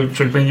 But to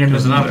bring in,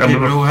 there's a lot of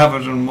people who have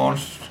it and won't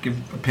give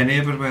a penny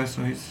of it away,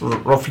 so he's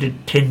roughly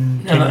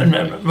 10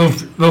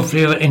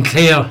 roughly in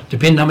Clare,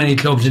 depending how many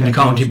clubs in the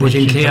county, but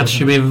in Clare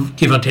should be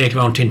give or take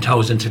around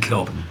 10,000 to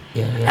club.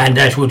 And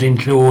that would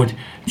include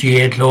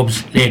GA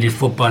clubs, ladies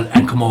football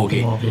and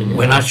camogie.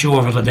 We're not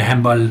sure whether the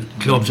handball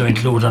clubs are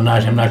included or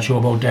not. I'm not sure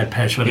about that,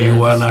 Pat, whether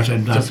you are or not.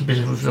 There's a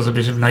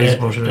bit of noise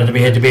about it. There'll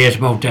be a debate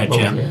about that,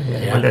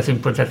 Well, I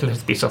think that'll have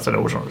to be sorted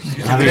out.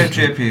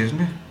 JP,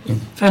 isn't it?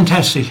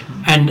 Fantastic.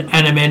 And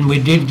I mean, we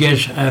did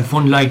get a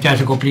fund like that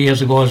a couple of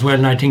years ago as well,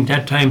 and I think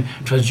that time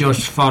it was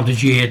just for the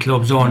GA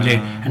clubs only,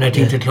 and I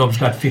think the clubs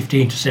got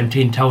 15 to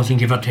 17,000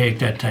 give or take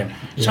that time.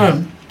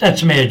 So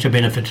that's a major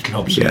benefit to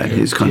clubs. Yeah,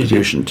 his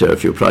contribution to a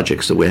few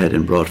projects that we had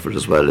in Broadford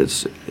as well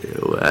is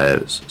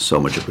so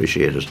much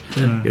appreciated.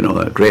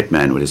 A great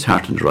man with his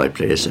heart in the right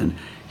place, and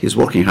he's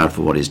working hard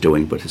for what he's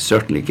doing, but he's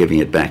certainly giving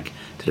it back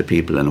to the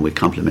people, and we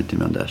compliment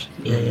him on that.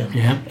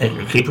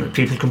 People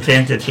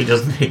complain that he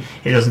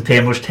doesn't pay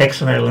much tax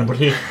in Ireland, but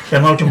the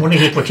amount of money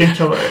he puts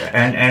into it,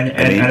 and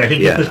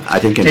I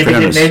think in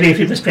fairness, maybe if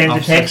he was paying the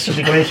tax,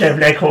 he'd go into a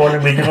black hole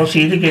and we never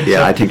see it again.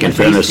 Yeah, I think in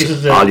fairness,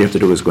 all you have to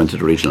do is go into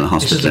the regional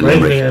hospital in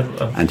Limerick,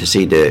 and to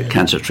see the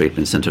cancer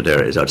treatment centre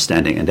there is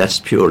outstanding, and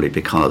that's purely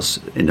because,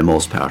 in the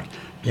most part,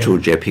 through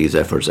JP's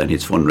efforts and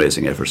his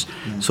fundraising efforts.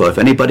 So if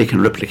anybody can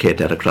replicate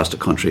that across the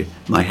country,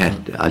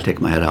 I'll take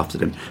my hat off to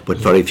them. But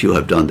very few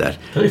have done that.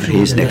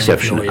 He's an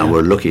exception, and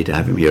we're lucky to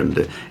have him here in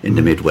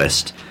the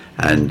Midwest.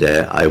 And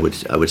I would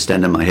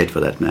stand on my head for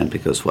that man,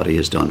 because what he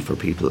has done for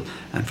people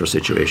and for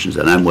situations,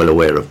 and I'm well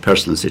aware of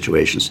personal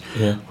situations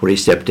where he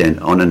stepped in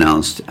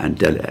unannounced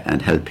and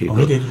helped people,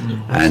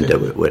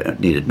 and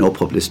needed no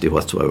publicity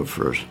whatsoever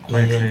for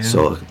it.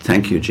 So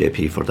thank you,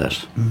 JP, for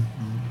that.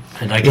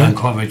 And I can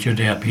cover you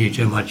there,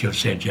 Peter, what you've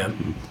said, Yeah,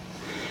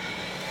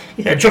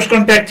 just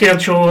going back to your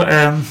show,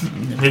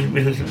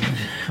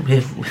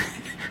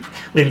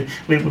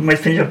 we might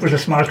finish up with a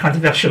small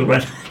controversial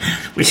one.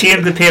 We see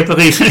in the paper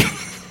recently,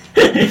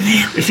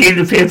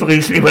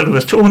 where there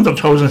was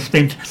 200,000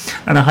 spent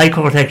on a High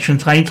Court action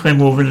trying to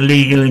remove an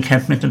illegal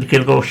encampment in the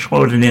Kilgosh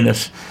Road in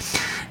Ennis.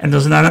 and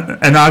there's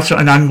also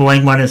an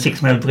ongoing one in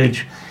 6 Mile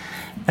Bridge.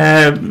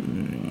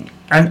 And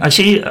I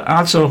see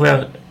also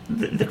where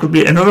there could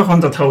be another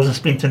 100,000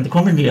 spent in the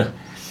coming year.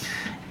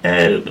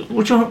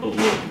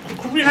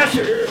 Could we not?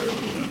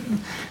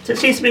 There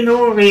seems to be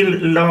no real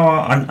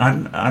law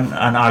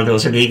on all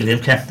those illegal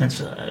encampments.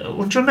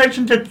 Would you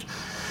imagine that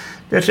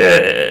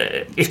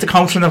if the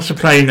council are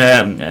supplying,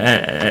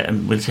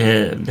 we'll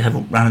say they have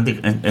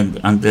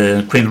on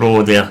the Queen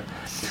Road there,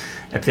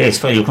 a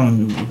place where you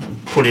can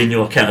put in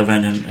your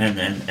caravan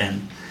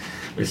and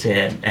we'll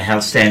say a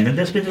house stand, and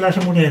there's been a lot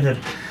of money in it,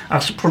 or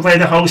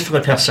provide a house for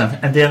a person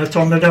and they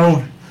return it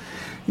down.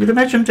 You'd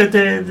imagine that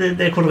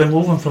they could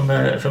remove them from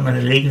an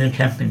illegal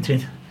encampment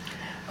thing.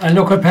 And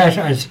look at Pat,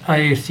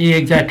 I see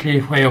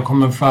exactly where you're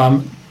coming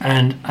from,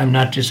 and I'm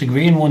not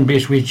disagreeing one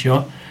bit with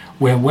you.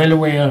 We're well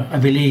aware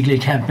of illegal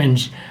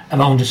encampments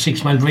around the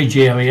 6 Mile Bridge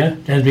area.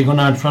 That has been going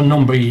on for a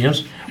number of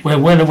years. We're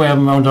well aware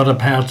of around other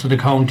parts of the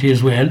county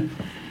as well.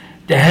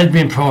 There has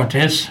been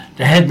protests,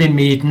 there have been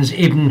meetings,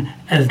 even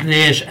as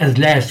late as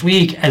last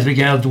week as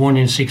regards the one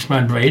in 6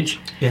 Mile Bridge.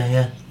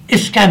 Yeah.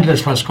 It's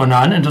scandalous what's going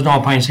on, and there's no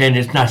point saying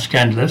it's not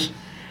scandalous.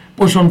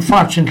 But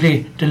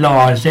unfortunately, the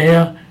law is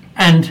there,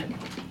 and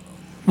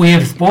we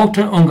have spoke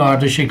to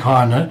Garda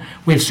Síochána,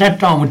 we've sat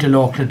down with the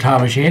local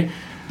authority,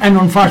 and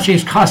unfortunately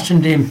it's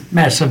costing them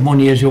massive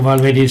money, as you've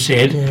already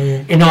said,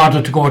 in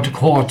order to go to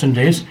court on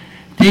this.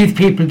 These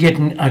people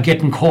are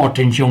getting court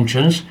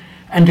injunctions,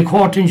 and the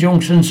court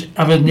injunctions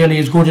are nearly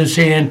as good as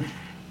saying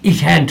you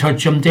can't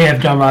touch them, they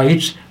have their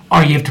rights,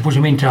 or you have to put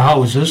them into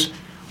houses.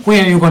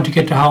 Where are you going to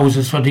get the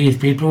houses for these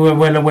people? We're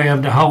well aware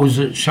of the house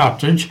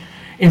shortage.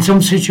 In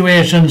some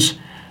situations,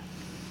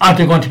 are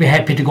they going to be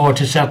happy to go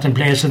to certain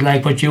places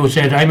like what you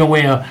said? I'm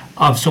aware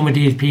of some of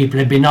these people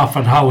have been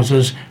offered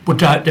houses, but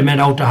they made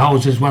out the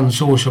houses weren't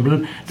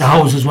sociable, the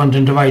houses weren't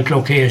in the right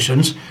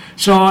locations.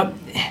 So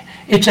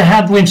it's a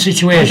hard-win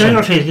situation.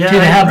 It's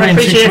a hard-win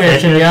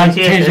situation,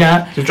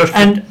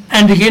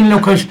 And again,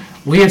 look,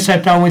 we have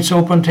sat down with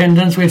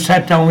superintendents, we've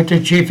sat down with the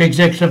chief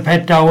executive,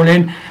 Pat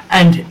Dowling,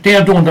 and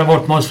they're doing their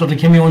utmost for the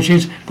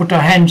communities, but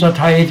their hands are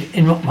tied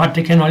in what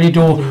they can only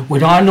do.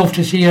 We'd all love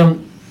to see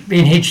them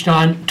being hitched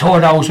on,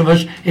 towed out of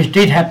it. It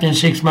did happen in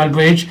 6 Mile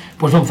Bridge,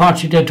 but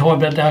unfortunately they're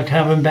told that they're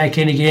coming back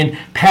in again,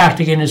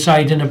 parked again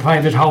inside in a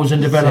private housing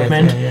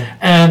development.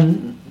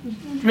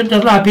 There's a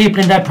lot of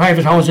people in that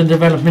private housing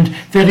development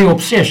very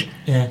upset,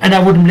 and I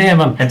wouldn't blame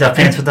them. And they're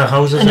paying for their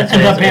houses. And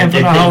they're paying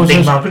for their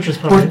houses.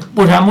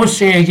 But I must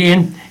say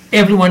again,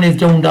 everyone is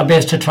doing their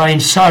best to try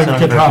and solve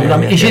the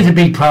problem. It is a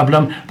big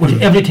problem, but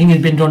everything has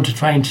been done to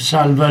try and to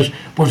solve it.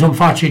 But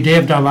unfortunately, they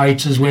have their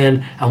rights as well,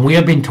 and we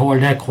have been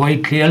told that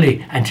quite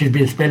clearly, and it's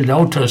been spelled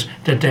out to us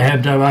that they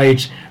have their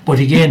rights. But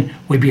again,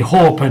 we'd be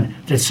hoping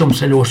that some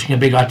solution can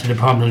be got to the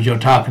problems you're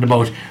talking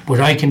about.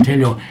 But I can tell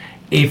you,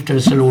 if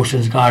the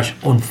solution's got,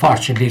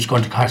 unfortunately, it's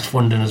going to cost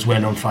funding as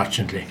well,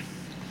 unfortunately.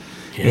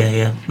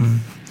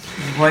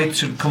 White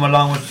should come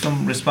along with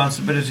some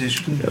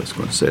responsibilities. I was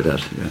going to say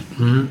that,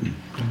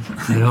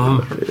 You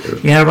know,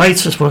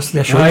 rights, I suppose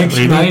they should.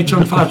 Rights,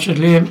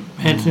 unfortunately,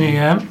 Anthony,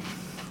 And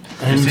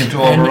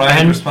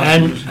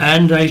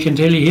I can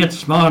tell you here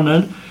this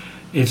morning,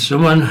 if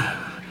someone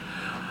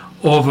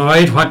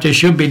override what they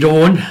should be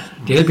doing,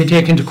 they'll be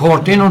taken to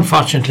court then,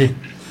 unfortunately.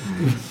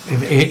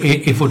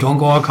 If we don't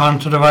go according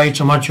to the rights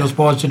and what you're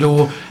supposed to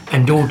do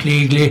and do it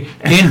legally,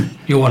 then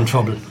you're in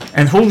trouble.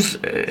 And who's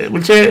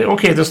we'll say,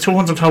 okay, there's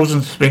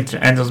 200,000 spent,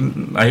 and there's,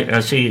 I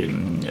see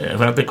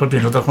well, there could be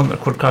another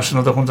could cost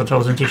another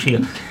 100,000 this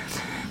year.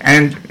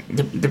 And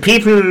the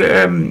people,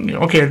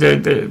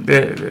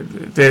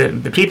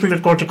 the people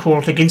that go to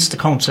court against the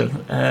council,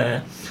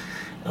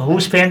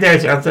 who's paying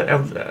that? Are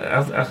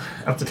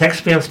the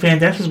taxpayers paying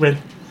that as well?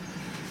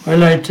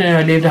 Well, I'd say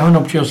I leave that one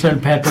up to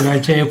yourself, Pat, but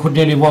I'd say you could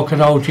nearly work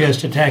it out. Yes,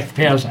 the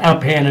taxpayers are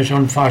paying it,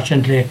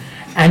 unfortunately.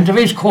 And there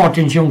is court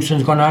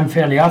injunctions going on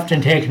fairly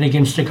often taken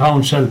against the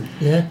council.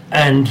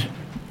 And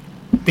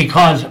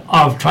because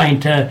of trying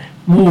to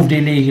move the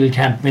illegal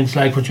encampments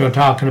like what you're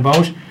talking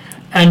about.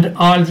 And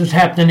all that's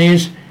happening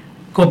is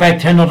go back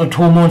to another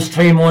 2 months,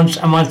 3 months,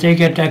 and once they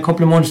get that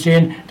couple of months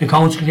in, the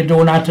council can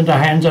do nothing, their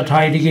hands are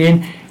tied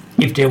again.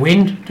 If they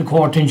win the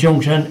court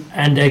injunction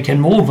and they can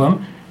move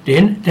them,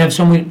 then they have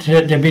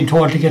they've been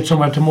told to get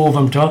somewhere to move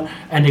them to.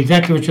 And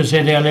exactly what you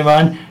said earlier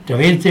on,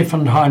 there is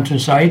different haunting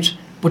sites,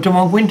 but they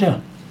won't winter.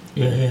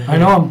 I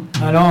know.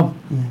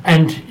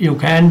 And you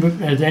can,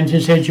 as Anthony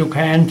said, you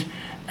can't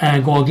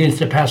go against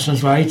the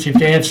person's rights. If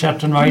they have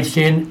certain rights,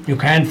 then you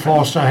can't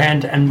force their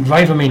hand and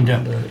drive them in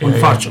there.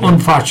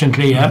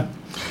 Unfortunately,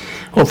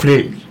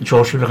 Hopefully,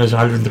 George will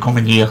resolve in the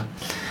coming year.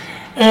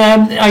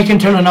 I can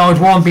tell you now it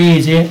won't be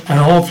easy, and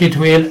hopefully it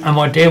will. And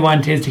what they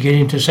want is to get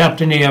into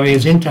certain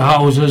areas, into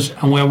houses,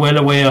 and we're well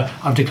aware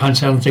of the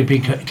concerns that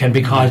can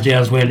be caused there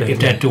as well if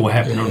that do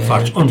happen,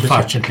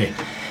 unfortunately.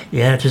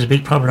 Yeah, it is a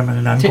big problem and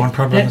an ongoing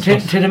problem.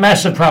 To the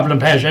massive problem,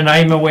 Pat, and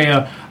I'm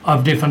aware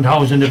of different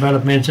housing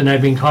developments, and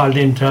I've been called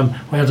into them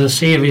where there's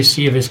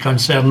serious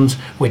concerns.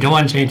 We don't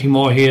want anything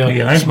more here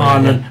this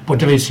morning, but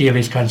there is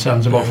serious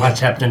concerns about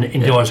what's happening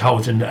in those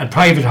housing,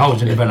 private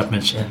housing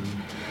developments.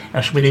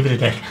 Should we leave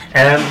it at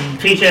that?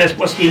 Peter,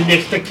 what's the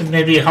expected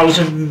maybe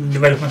housing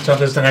developments,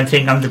 or is there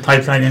anything on the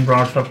pipeline in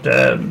Broadford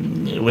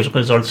with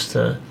results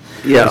to...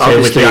 Yeah,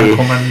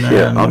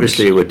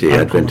 obviously, with the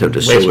advent of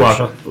the sewage,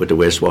 with the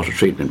wastewater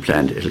treatment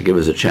plant, it'll give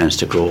us a chance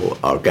to grow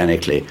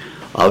organically.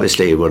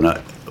 Obviously, we're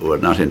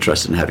not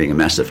interested in having a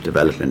massive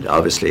development.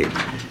 Obviously,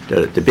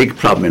 the big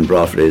problem in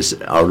Broadford is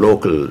our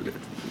local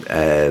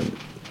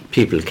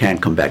people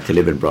can't come back to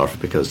live in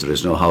Broadford because there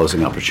is no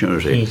housing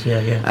opportunity.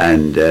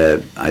 And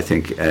I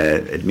think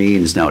it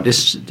means now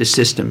this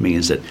system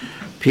means that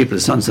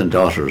people's sons and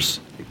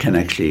daughters can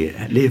actually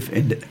live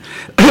in the,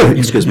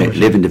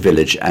 live in the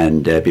village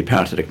and be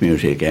part of the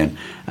community again.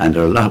 And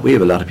we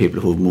have a lot of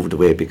people who've moved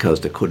away because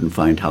they couldn't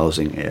find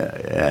housing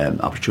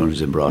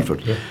opportunities in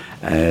Broadford.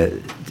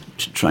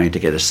 Trying to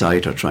get a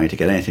site or trying to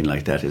get anything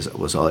like that is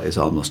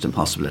almost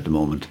impossible at the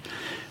moment.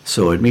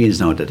 So it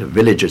means now that the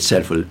village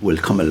itself will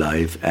come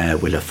alive,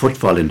 will have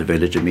footfall in the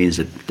village. It means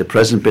that the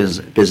present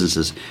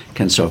businesses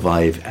can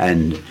survive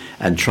and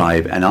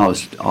thrive, and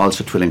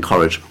also it will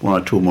encourage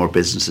one or two more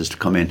businesses to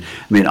come in.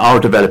 I mean,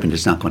 our development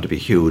is not going to be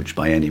huge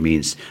by any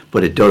means,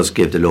 but it does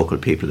give the local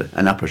people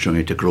an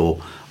opportunity to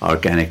grow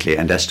organically,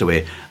 and that's the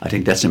way. I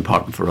think that's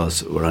important for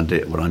us. We're on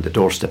the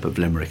doorstep of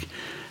Limerick,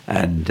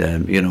 and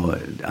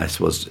I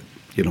suppose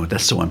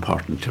that's so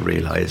important to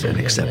realise and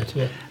accept.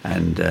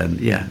 And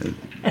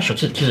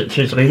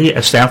it's really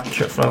a start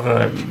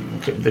for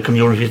the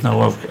communities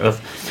now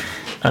of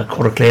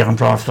Clare and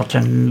Broadford,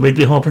 and we'd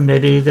be hoping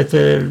maybe that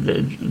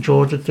the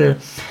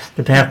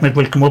department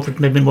will come up with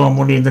maybe more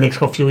money in the next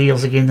couple of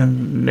years again,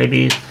 and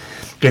maybe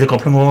get a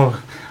couple more,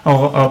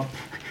 or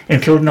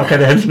including our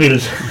kind of health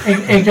bills.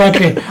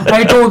 Exactly.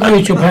 I do agree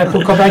with you, Pat,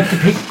 but go back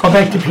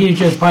to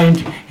PJ's point.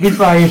 He's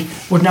right.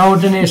 But now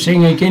the next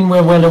thing, again,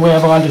 we're well aware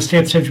of all the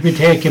steps that have to be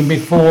taken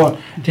before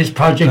this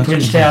project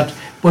will start.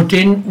 But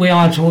then we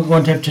also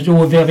going to have to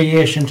do a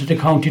variation to the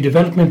county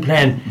development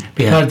plan,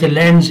 because the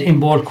lands in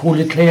both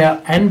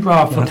Clare and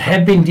Broadford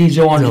have been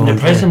dezoned in the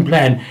present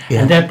plan,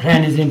 and that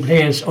plan is in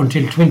place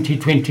until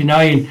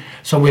 2029.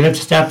 So we'll have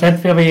to start that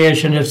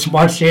variation. At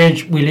what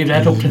stage we leave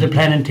that up to the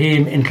planning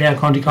team in Clare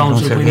County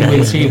Council.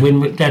 We'll see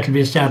when that will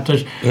be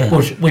started.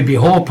 But we'll be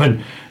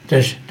hoping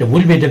that there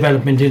will be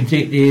development in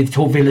the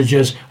two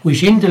villages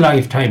within the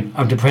lifetime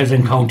of the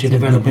present county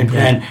development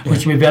plan,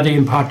 which will be very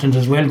important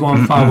as well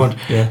going forward.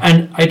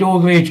 And I do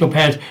agree with you,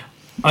 Pat.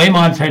 I'm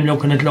all the time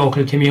looking at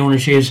local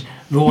communities,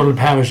 rural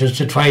parishes,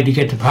 to try to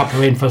get the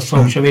proper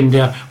infrastructure in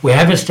there. We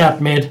have a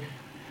start made.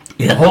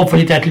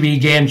 Hopefully that will be a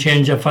game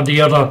changer for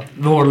the other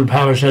rural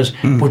parishes,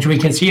 but we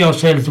can see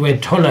ourselves the way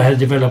Tulla has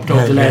developed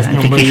over the last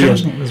number of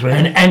years,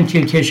 and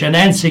Kilkishan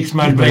and Six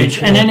Mile Bridge,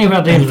 and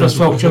anywhere the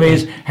infrastructure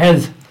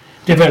has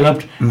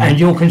developed, and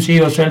you can see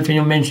yourself, and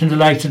you mentioned the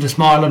likes of the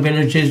smaller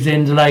villages,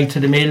 then the likes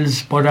of the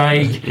Mills,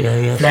 Budike,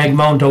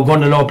 Flagmount, or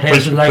Gunalow,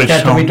 places like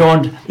that we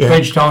don't,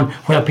 Bridgetown,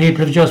 where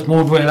people have just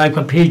moved away, like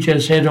what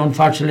PJ said,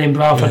 unfortunately in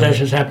Broadford that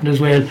has happened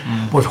as well,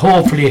 but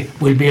hopefully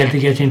we'll be able to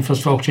get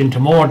infrastructure into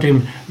more of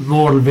them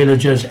rural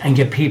villages and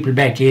get people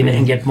back in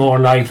and get more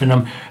life in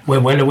them. We're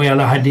well aware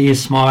of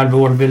these small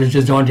rural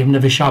villages don't even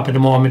have a shop at the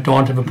moment,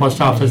 don't have a post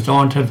office,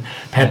 don't have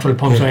petrol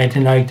pumps or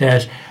anything like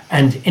that,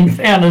 and in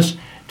fairness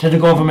to the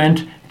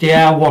government, they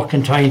are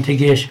working trying to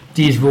get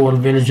these rural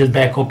villages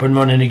back up and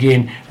running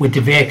again with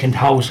the vacant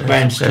house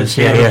grants that's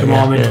there at the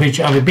moment, which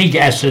are a big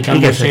asset, I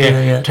would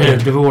say, to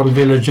the rural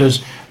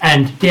villages,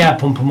 and they are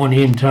pumping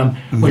money into them.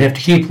 We'll have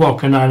to keep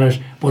working on it,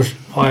 but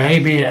I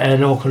be a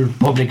local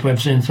public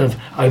representative,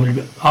 I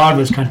will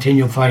always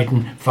continue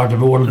fighting for the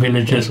rural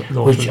villages,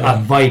 which are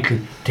vital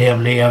to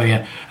every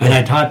area. And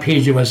I thought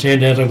PJ was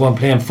saying that they're going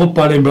playing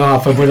football in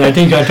Broadford, but I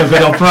think I took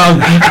it up wrong.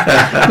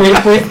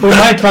 we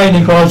might try and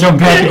encourage some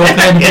people to go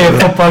play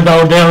football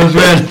down there as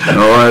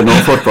well. No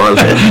football.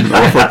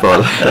 No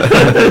football.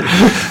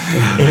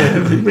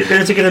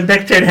 There's a good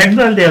back to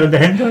handball there in the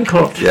handball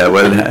court. Yeah,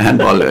 well,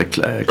 handball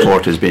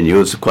court has been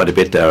used quite a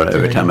bit there.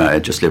 Every time I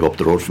just live up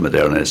the road from it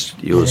there, and it's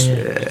used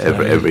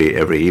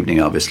every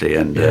evening, obviously,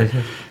 and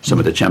some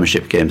of the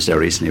championship games there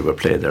recently were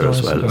played there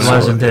as well.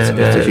 So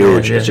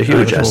it's a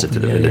huge asset to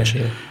the village,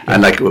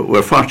 and like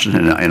we're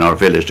fortunate in our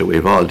village that we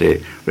have all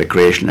the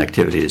recreation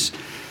activities,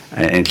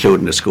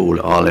 including the school,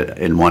 all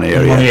in one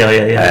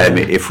area.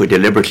 If we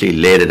deliberately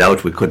laid it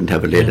out, we couldn't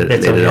have laid it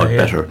out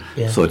better.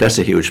 So that's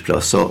a huge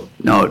plus. So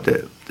now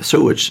the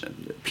sewage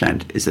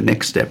plant is the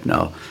next step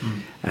now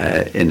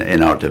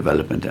in our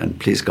development, and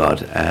please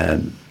God,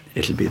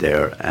 it'll be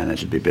there and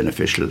it'll be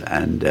beneficial.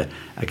 And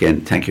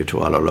again, thank you to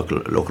all our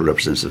local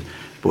representatives,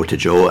 both to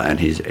Joe and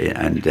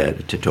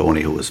to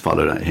Tony, who has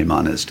followed him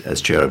on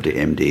as chair of the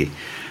MD.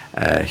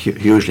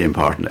 hugely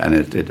important.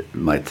 And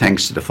my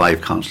thanks to the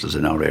 5 councillors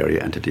in our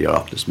area and to the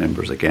Oireachtas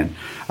members again.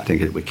 I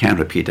think we can't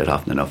repeat that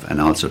often enough,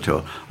 and also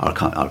to our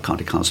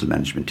County Council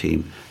management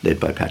team led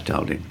by Pat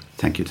Dowling.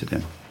 Thank you to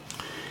them.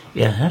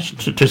 Yeah,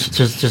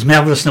 there's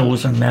marvellous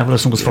news and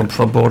marvellous news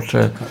for both.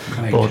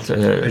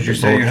 As you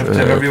say, you have to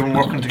have everyone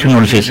working together.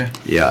 Communities.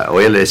 Yeah,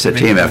 well, it's a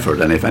team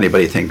effort, and if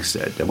anybody thinks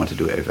they want to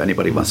do, if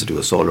anybody wants to do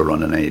a solo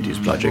run on any of these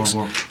projects,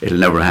 it'll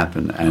never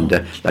happen. And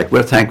like,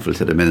 we're thankful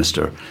to the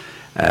Minister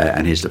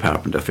and his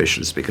department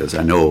officials, because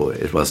I know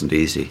it wasn't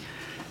easy,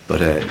 but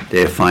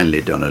they've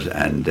finally done it,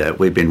 and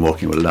we've been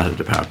working with a lot of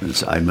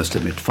departments. I must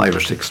admit 5 or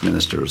 6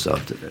 ministers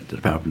of the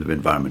Department of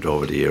Environment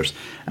over the years,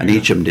 and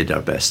each of them did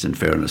their best, in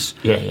fairness.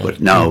 But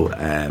now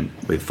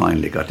we've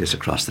finally got this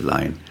across the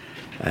line,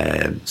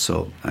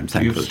 so I'm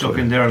thankful. You've stuck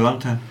in there a long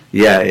time.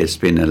 Yeah, it's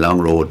been a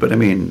long road, but I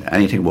mean,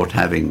 anything worth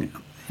having,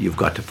 you've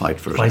got to fight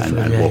for it and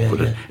work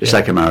with it. It's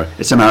like a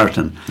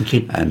marathon,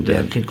 and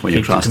when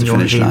you cross the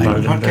finish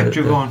line. What kept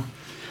you going?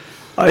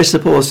 I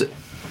suppose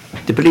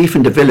the belief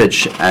in the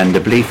village and the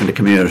belief in the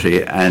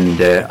community,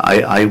 and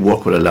I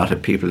work with a lot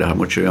of people that are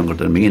much younger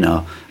than me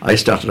now. I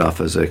started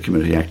off as a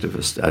community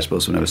activist, I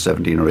suppose, when I was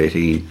 17 or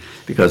 18,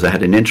 because I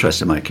had an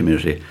interest in my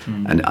community,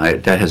 and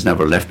that has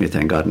never left me,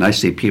 thank God. And I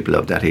see people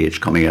of that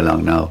age coming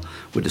along now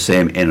with the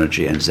same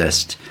energy and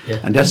zest,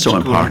 and that's so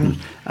important.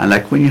 And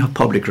like, when you have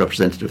public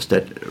representatives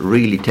that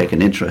really take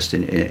an interest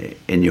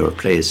in your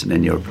place and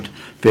in your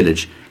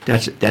village,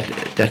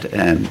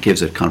 that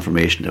gives it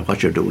confirmation that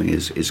what you're doing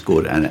is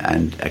good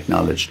and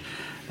acknowledged,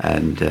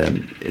 and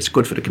it's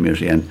good for the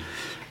community. And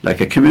like,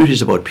 a community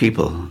is about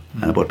people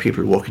and about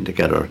people working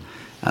together.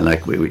 And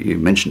like, you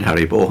mentioned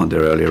Harry Bohan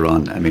there earlier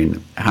on. I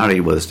mean,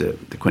 Harry was the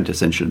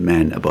quintessential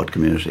man about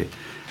community,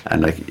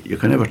 and like, you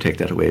can never take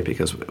that away,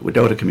 because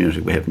without a community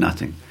we have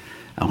nothing.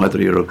 And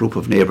whether you're a group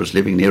of neighbours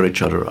living near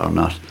each other or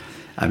not,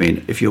 I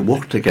mean, if you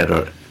work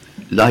together,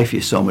 life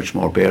is so much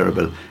more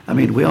bearable. I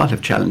mean, we all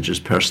have challenges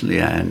personally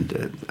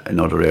and in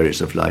other areas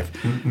of life,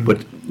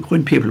 but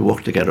when people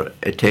work together,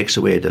 it takes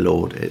away the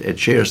load, it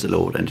shares the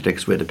load, and it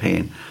takes away the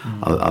pain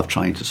of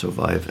trying to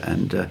survive.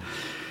 And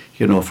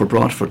you know, for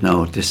Broadford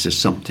now, this is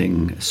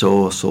something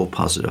so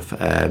positive.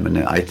 And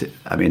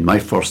I mean, my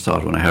first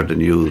thought when I heard the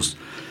news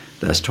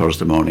last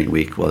Thursday morning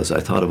week was,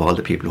 I thought of all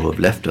the people who have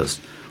left us,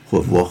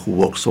 who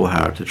worked so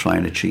hard to try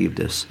and achieve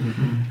this.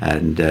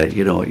 And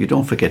you know, you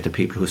don't forget the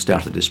people who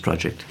started this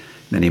project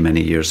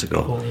many years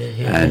ago.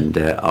 And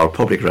our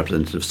public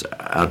representatives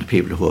are the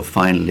people who have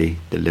finally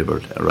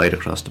delivered right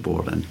across the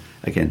board. And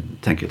again,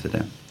 thank you to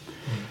them.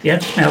 Yeah,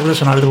 it's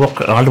marvellous, and all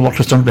the work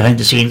was done behind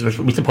the scenes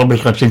with the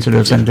public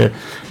representatives and the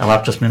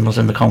Oireachtas members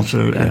and the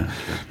council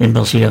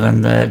members here,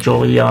 and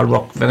Joey all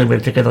work very well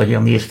together here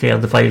in the East there,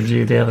 the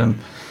 5G there, and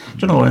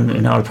you know,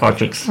 in all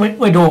projects.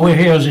 We're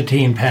here as a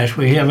team, Pat.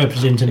 We're here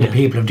representing the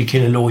people of the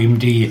Killaloe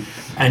MD,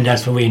 and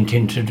that's what we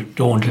intend to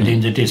do until the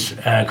end of this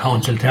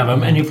council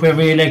term. And if we're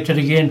re-elected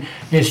again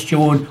this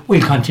June,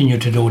 we'll continue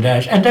to do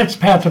that. And that's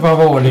part of our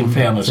role, in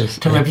fairness,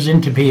 to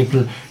represent the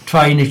people,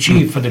 try and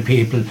achieve for the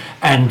people,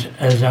 and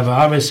as I've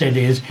always said,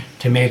 is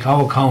to make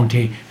our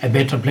county a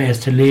better place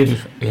to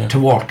live, to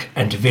work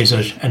and to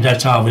visit, and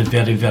that's always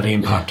very, very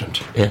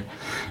important. Yeah.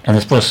 And I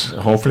suppose,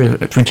 hopefully,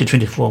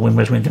 2024 we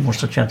might win the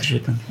Munster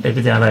Championship and maybe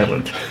the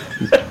All-Ireland.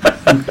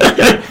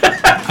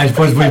 I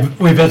suppose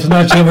we better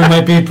not say we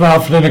might beat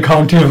Broadford in a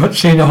county of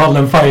senior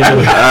hurling final.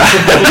 Well,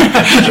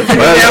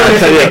 I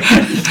tell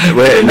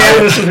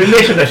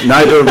you,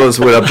 neither of us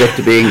will object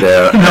to being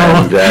there.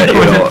 And,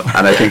 you know,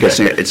 and I think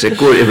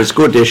it was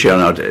good this year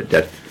now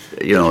that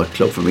you know, a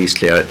club from East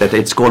Clare, that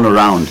it's going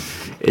around.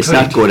 It's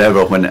not good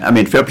ever when, I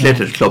mean, fair play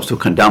to the clubs who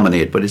can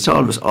dominate, but it's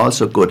always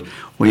also good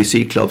when you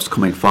see clubs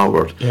coming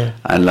forward.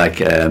 And like,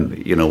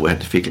 you know, we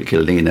had to Fecal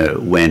Kildina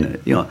win,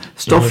 you know,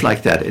 stuff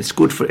like that. It's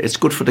good for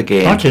the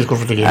game. It's good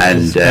for the game.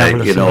 And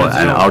you know,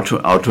 and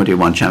our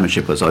 21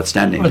 championship was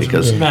outstanding,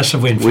 because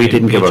we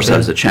didn't give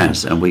ourselves a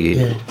chance, and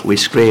we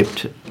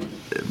scraped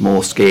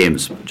most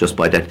games just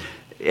by that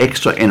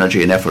extra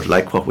energy and effort,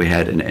 like what we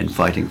had in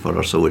fighting for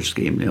our sewage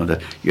scheme. You know,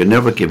 that you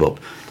never give up.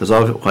 There's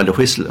always,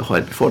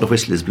 before the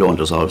whistle is blown,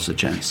 there's always a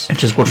chance.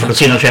 It is good for the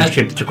senior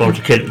championship to go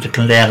to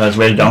Clare as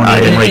well, down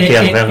there, right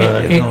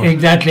there.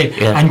 Exactly.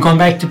 And going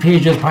back to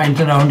Peter's point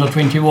around under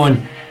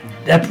 21,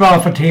 that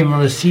Broadford team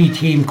was a C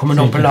team coming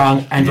up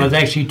along, and there was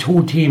actually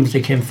 2 teams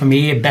that came from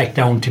A back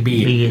down to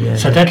B.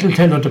 So that'll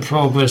tell you the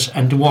progress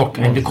and the work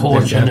and the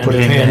coach and the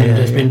training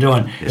that's been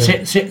done.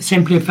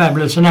 Simply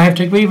fabulous. And I have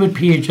to agree with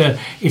Peter,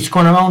 it's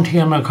gone around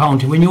here in our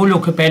county. When you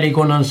look at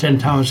Ballygunner and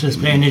St. Thomas's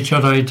playing each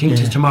other, I think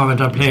it's tomorrow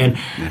they're playing.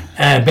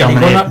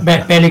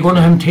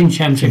 Ballygunner have 10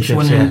 championships,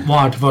 1 in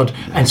Waterford,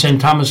 and St.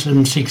 Thomas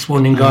and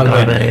 6-1 in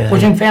Galway.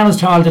 But in fairness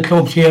to all the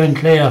clubs here in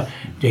Clare,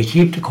 they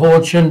keep the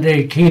coaching,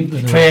 they keep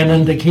the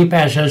training, they keep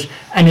assets,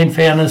 and in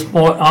fairness,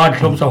 all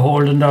clubs are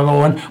holding their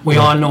own. We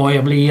all know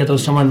every year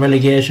there's someone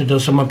relegated,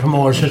 there's someone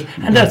promoted,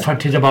 and that's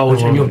what it's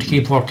about, and you have to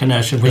keep working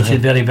at it, which is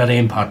very, very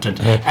important.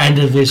 And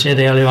as we said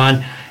earlier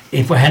on,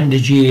 if we had the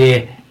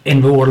GA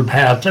in rural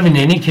parts, I mean,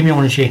 any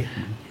community,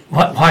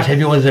 what have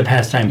you as a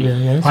pastime?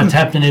 What's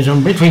happening is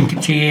between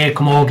GA,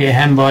 camogie,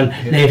 handball,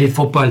 native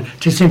football,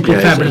 just simply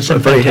fabulous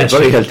and fantastic.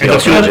 Very healthy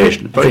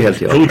organisation. Very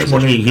healthy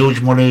organisation.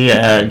 Huge money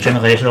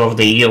generated over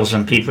the years,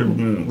 and people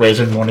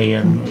raising money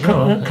and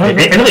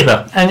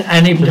everywhere.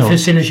 And even the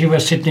facility we're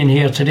sitting in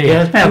here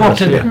today,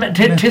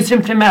 it's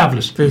simply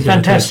marvellous.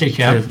 Fantastic,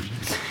 yeah.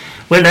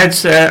 Well,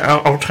 that's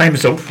our time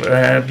is up.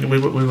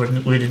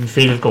 We didn't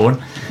feel it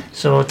going.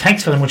 So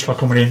thanks very much for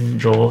coming in,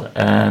 Joe.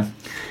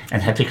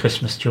 And happy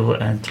Christmas, Joe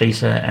and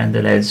Teresa and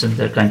the lads and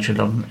the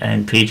grandchildren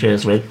and PJ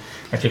as well.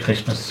 Happy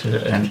Christmas,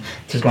 and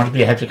it's going to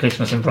be a happy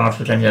Christmas in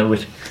Bradford anyway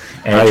with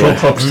 2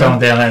 cooks down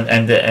there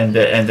and the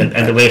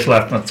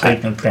wastewater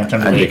treatment plant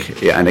on the way.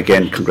 And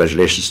again,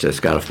 congratulations to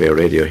Scariff Bay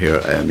Radio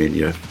here. I mean,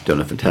 you've done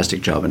a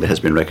fantastic job, and it has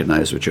been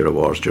recognised with your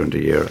awards during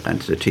the year,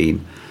 and to the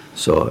team.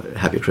 So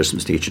happy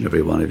Christmas to each and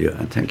every one of you,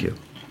 and thank you.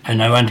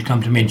 And I want to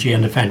compliment you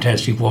on the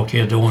fantastic work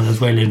you're doing as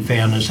well, in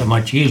fairness, how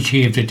much you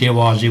achieved at the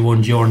awards you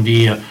won during the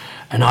year.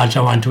 And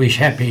also want to wish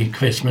happy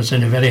Christmas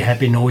and a very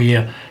happy New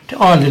Year to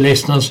all the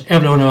listeners,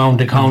 everyone around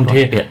the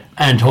county,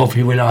 and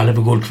hopefully we'll all have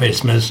a good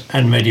Christmas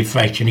and ready for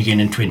action again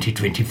in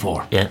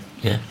 2024. Yeah.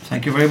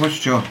 Thank you very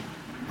much, Joe.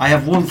 I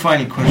have one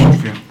final question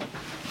for you.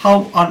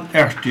 How on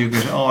earth do you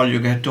get all you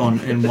get done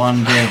in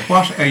one day?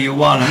 What are you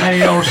on? How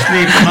many hours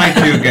sleep a night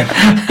do you get?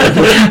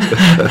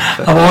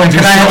 I won't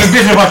have a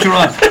bit of what you're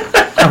on.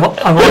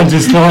 I won't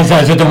disclose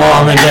that at the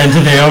moment then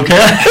today,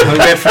 okay? We'll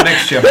wait for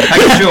next year.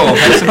 Thanks, Joe.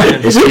 Thanks a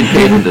million. It's been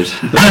painted.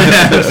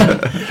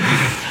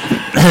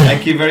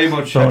 Thank you very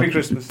much. Happy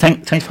Christmas.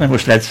 Thanks very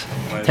much, lads.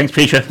 Thanks,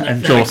 Peter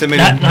and Joe. Thanks a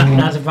million.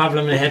 Not a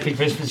problem. A happy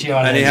Christmas to you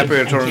all. Any happy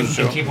returns,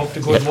 Joe. Keep up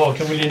the good work,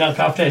 and will you knock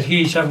off that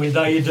heat and we'll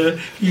die the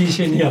heat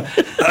in here.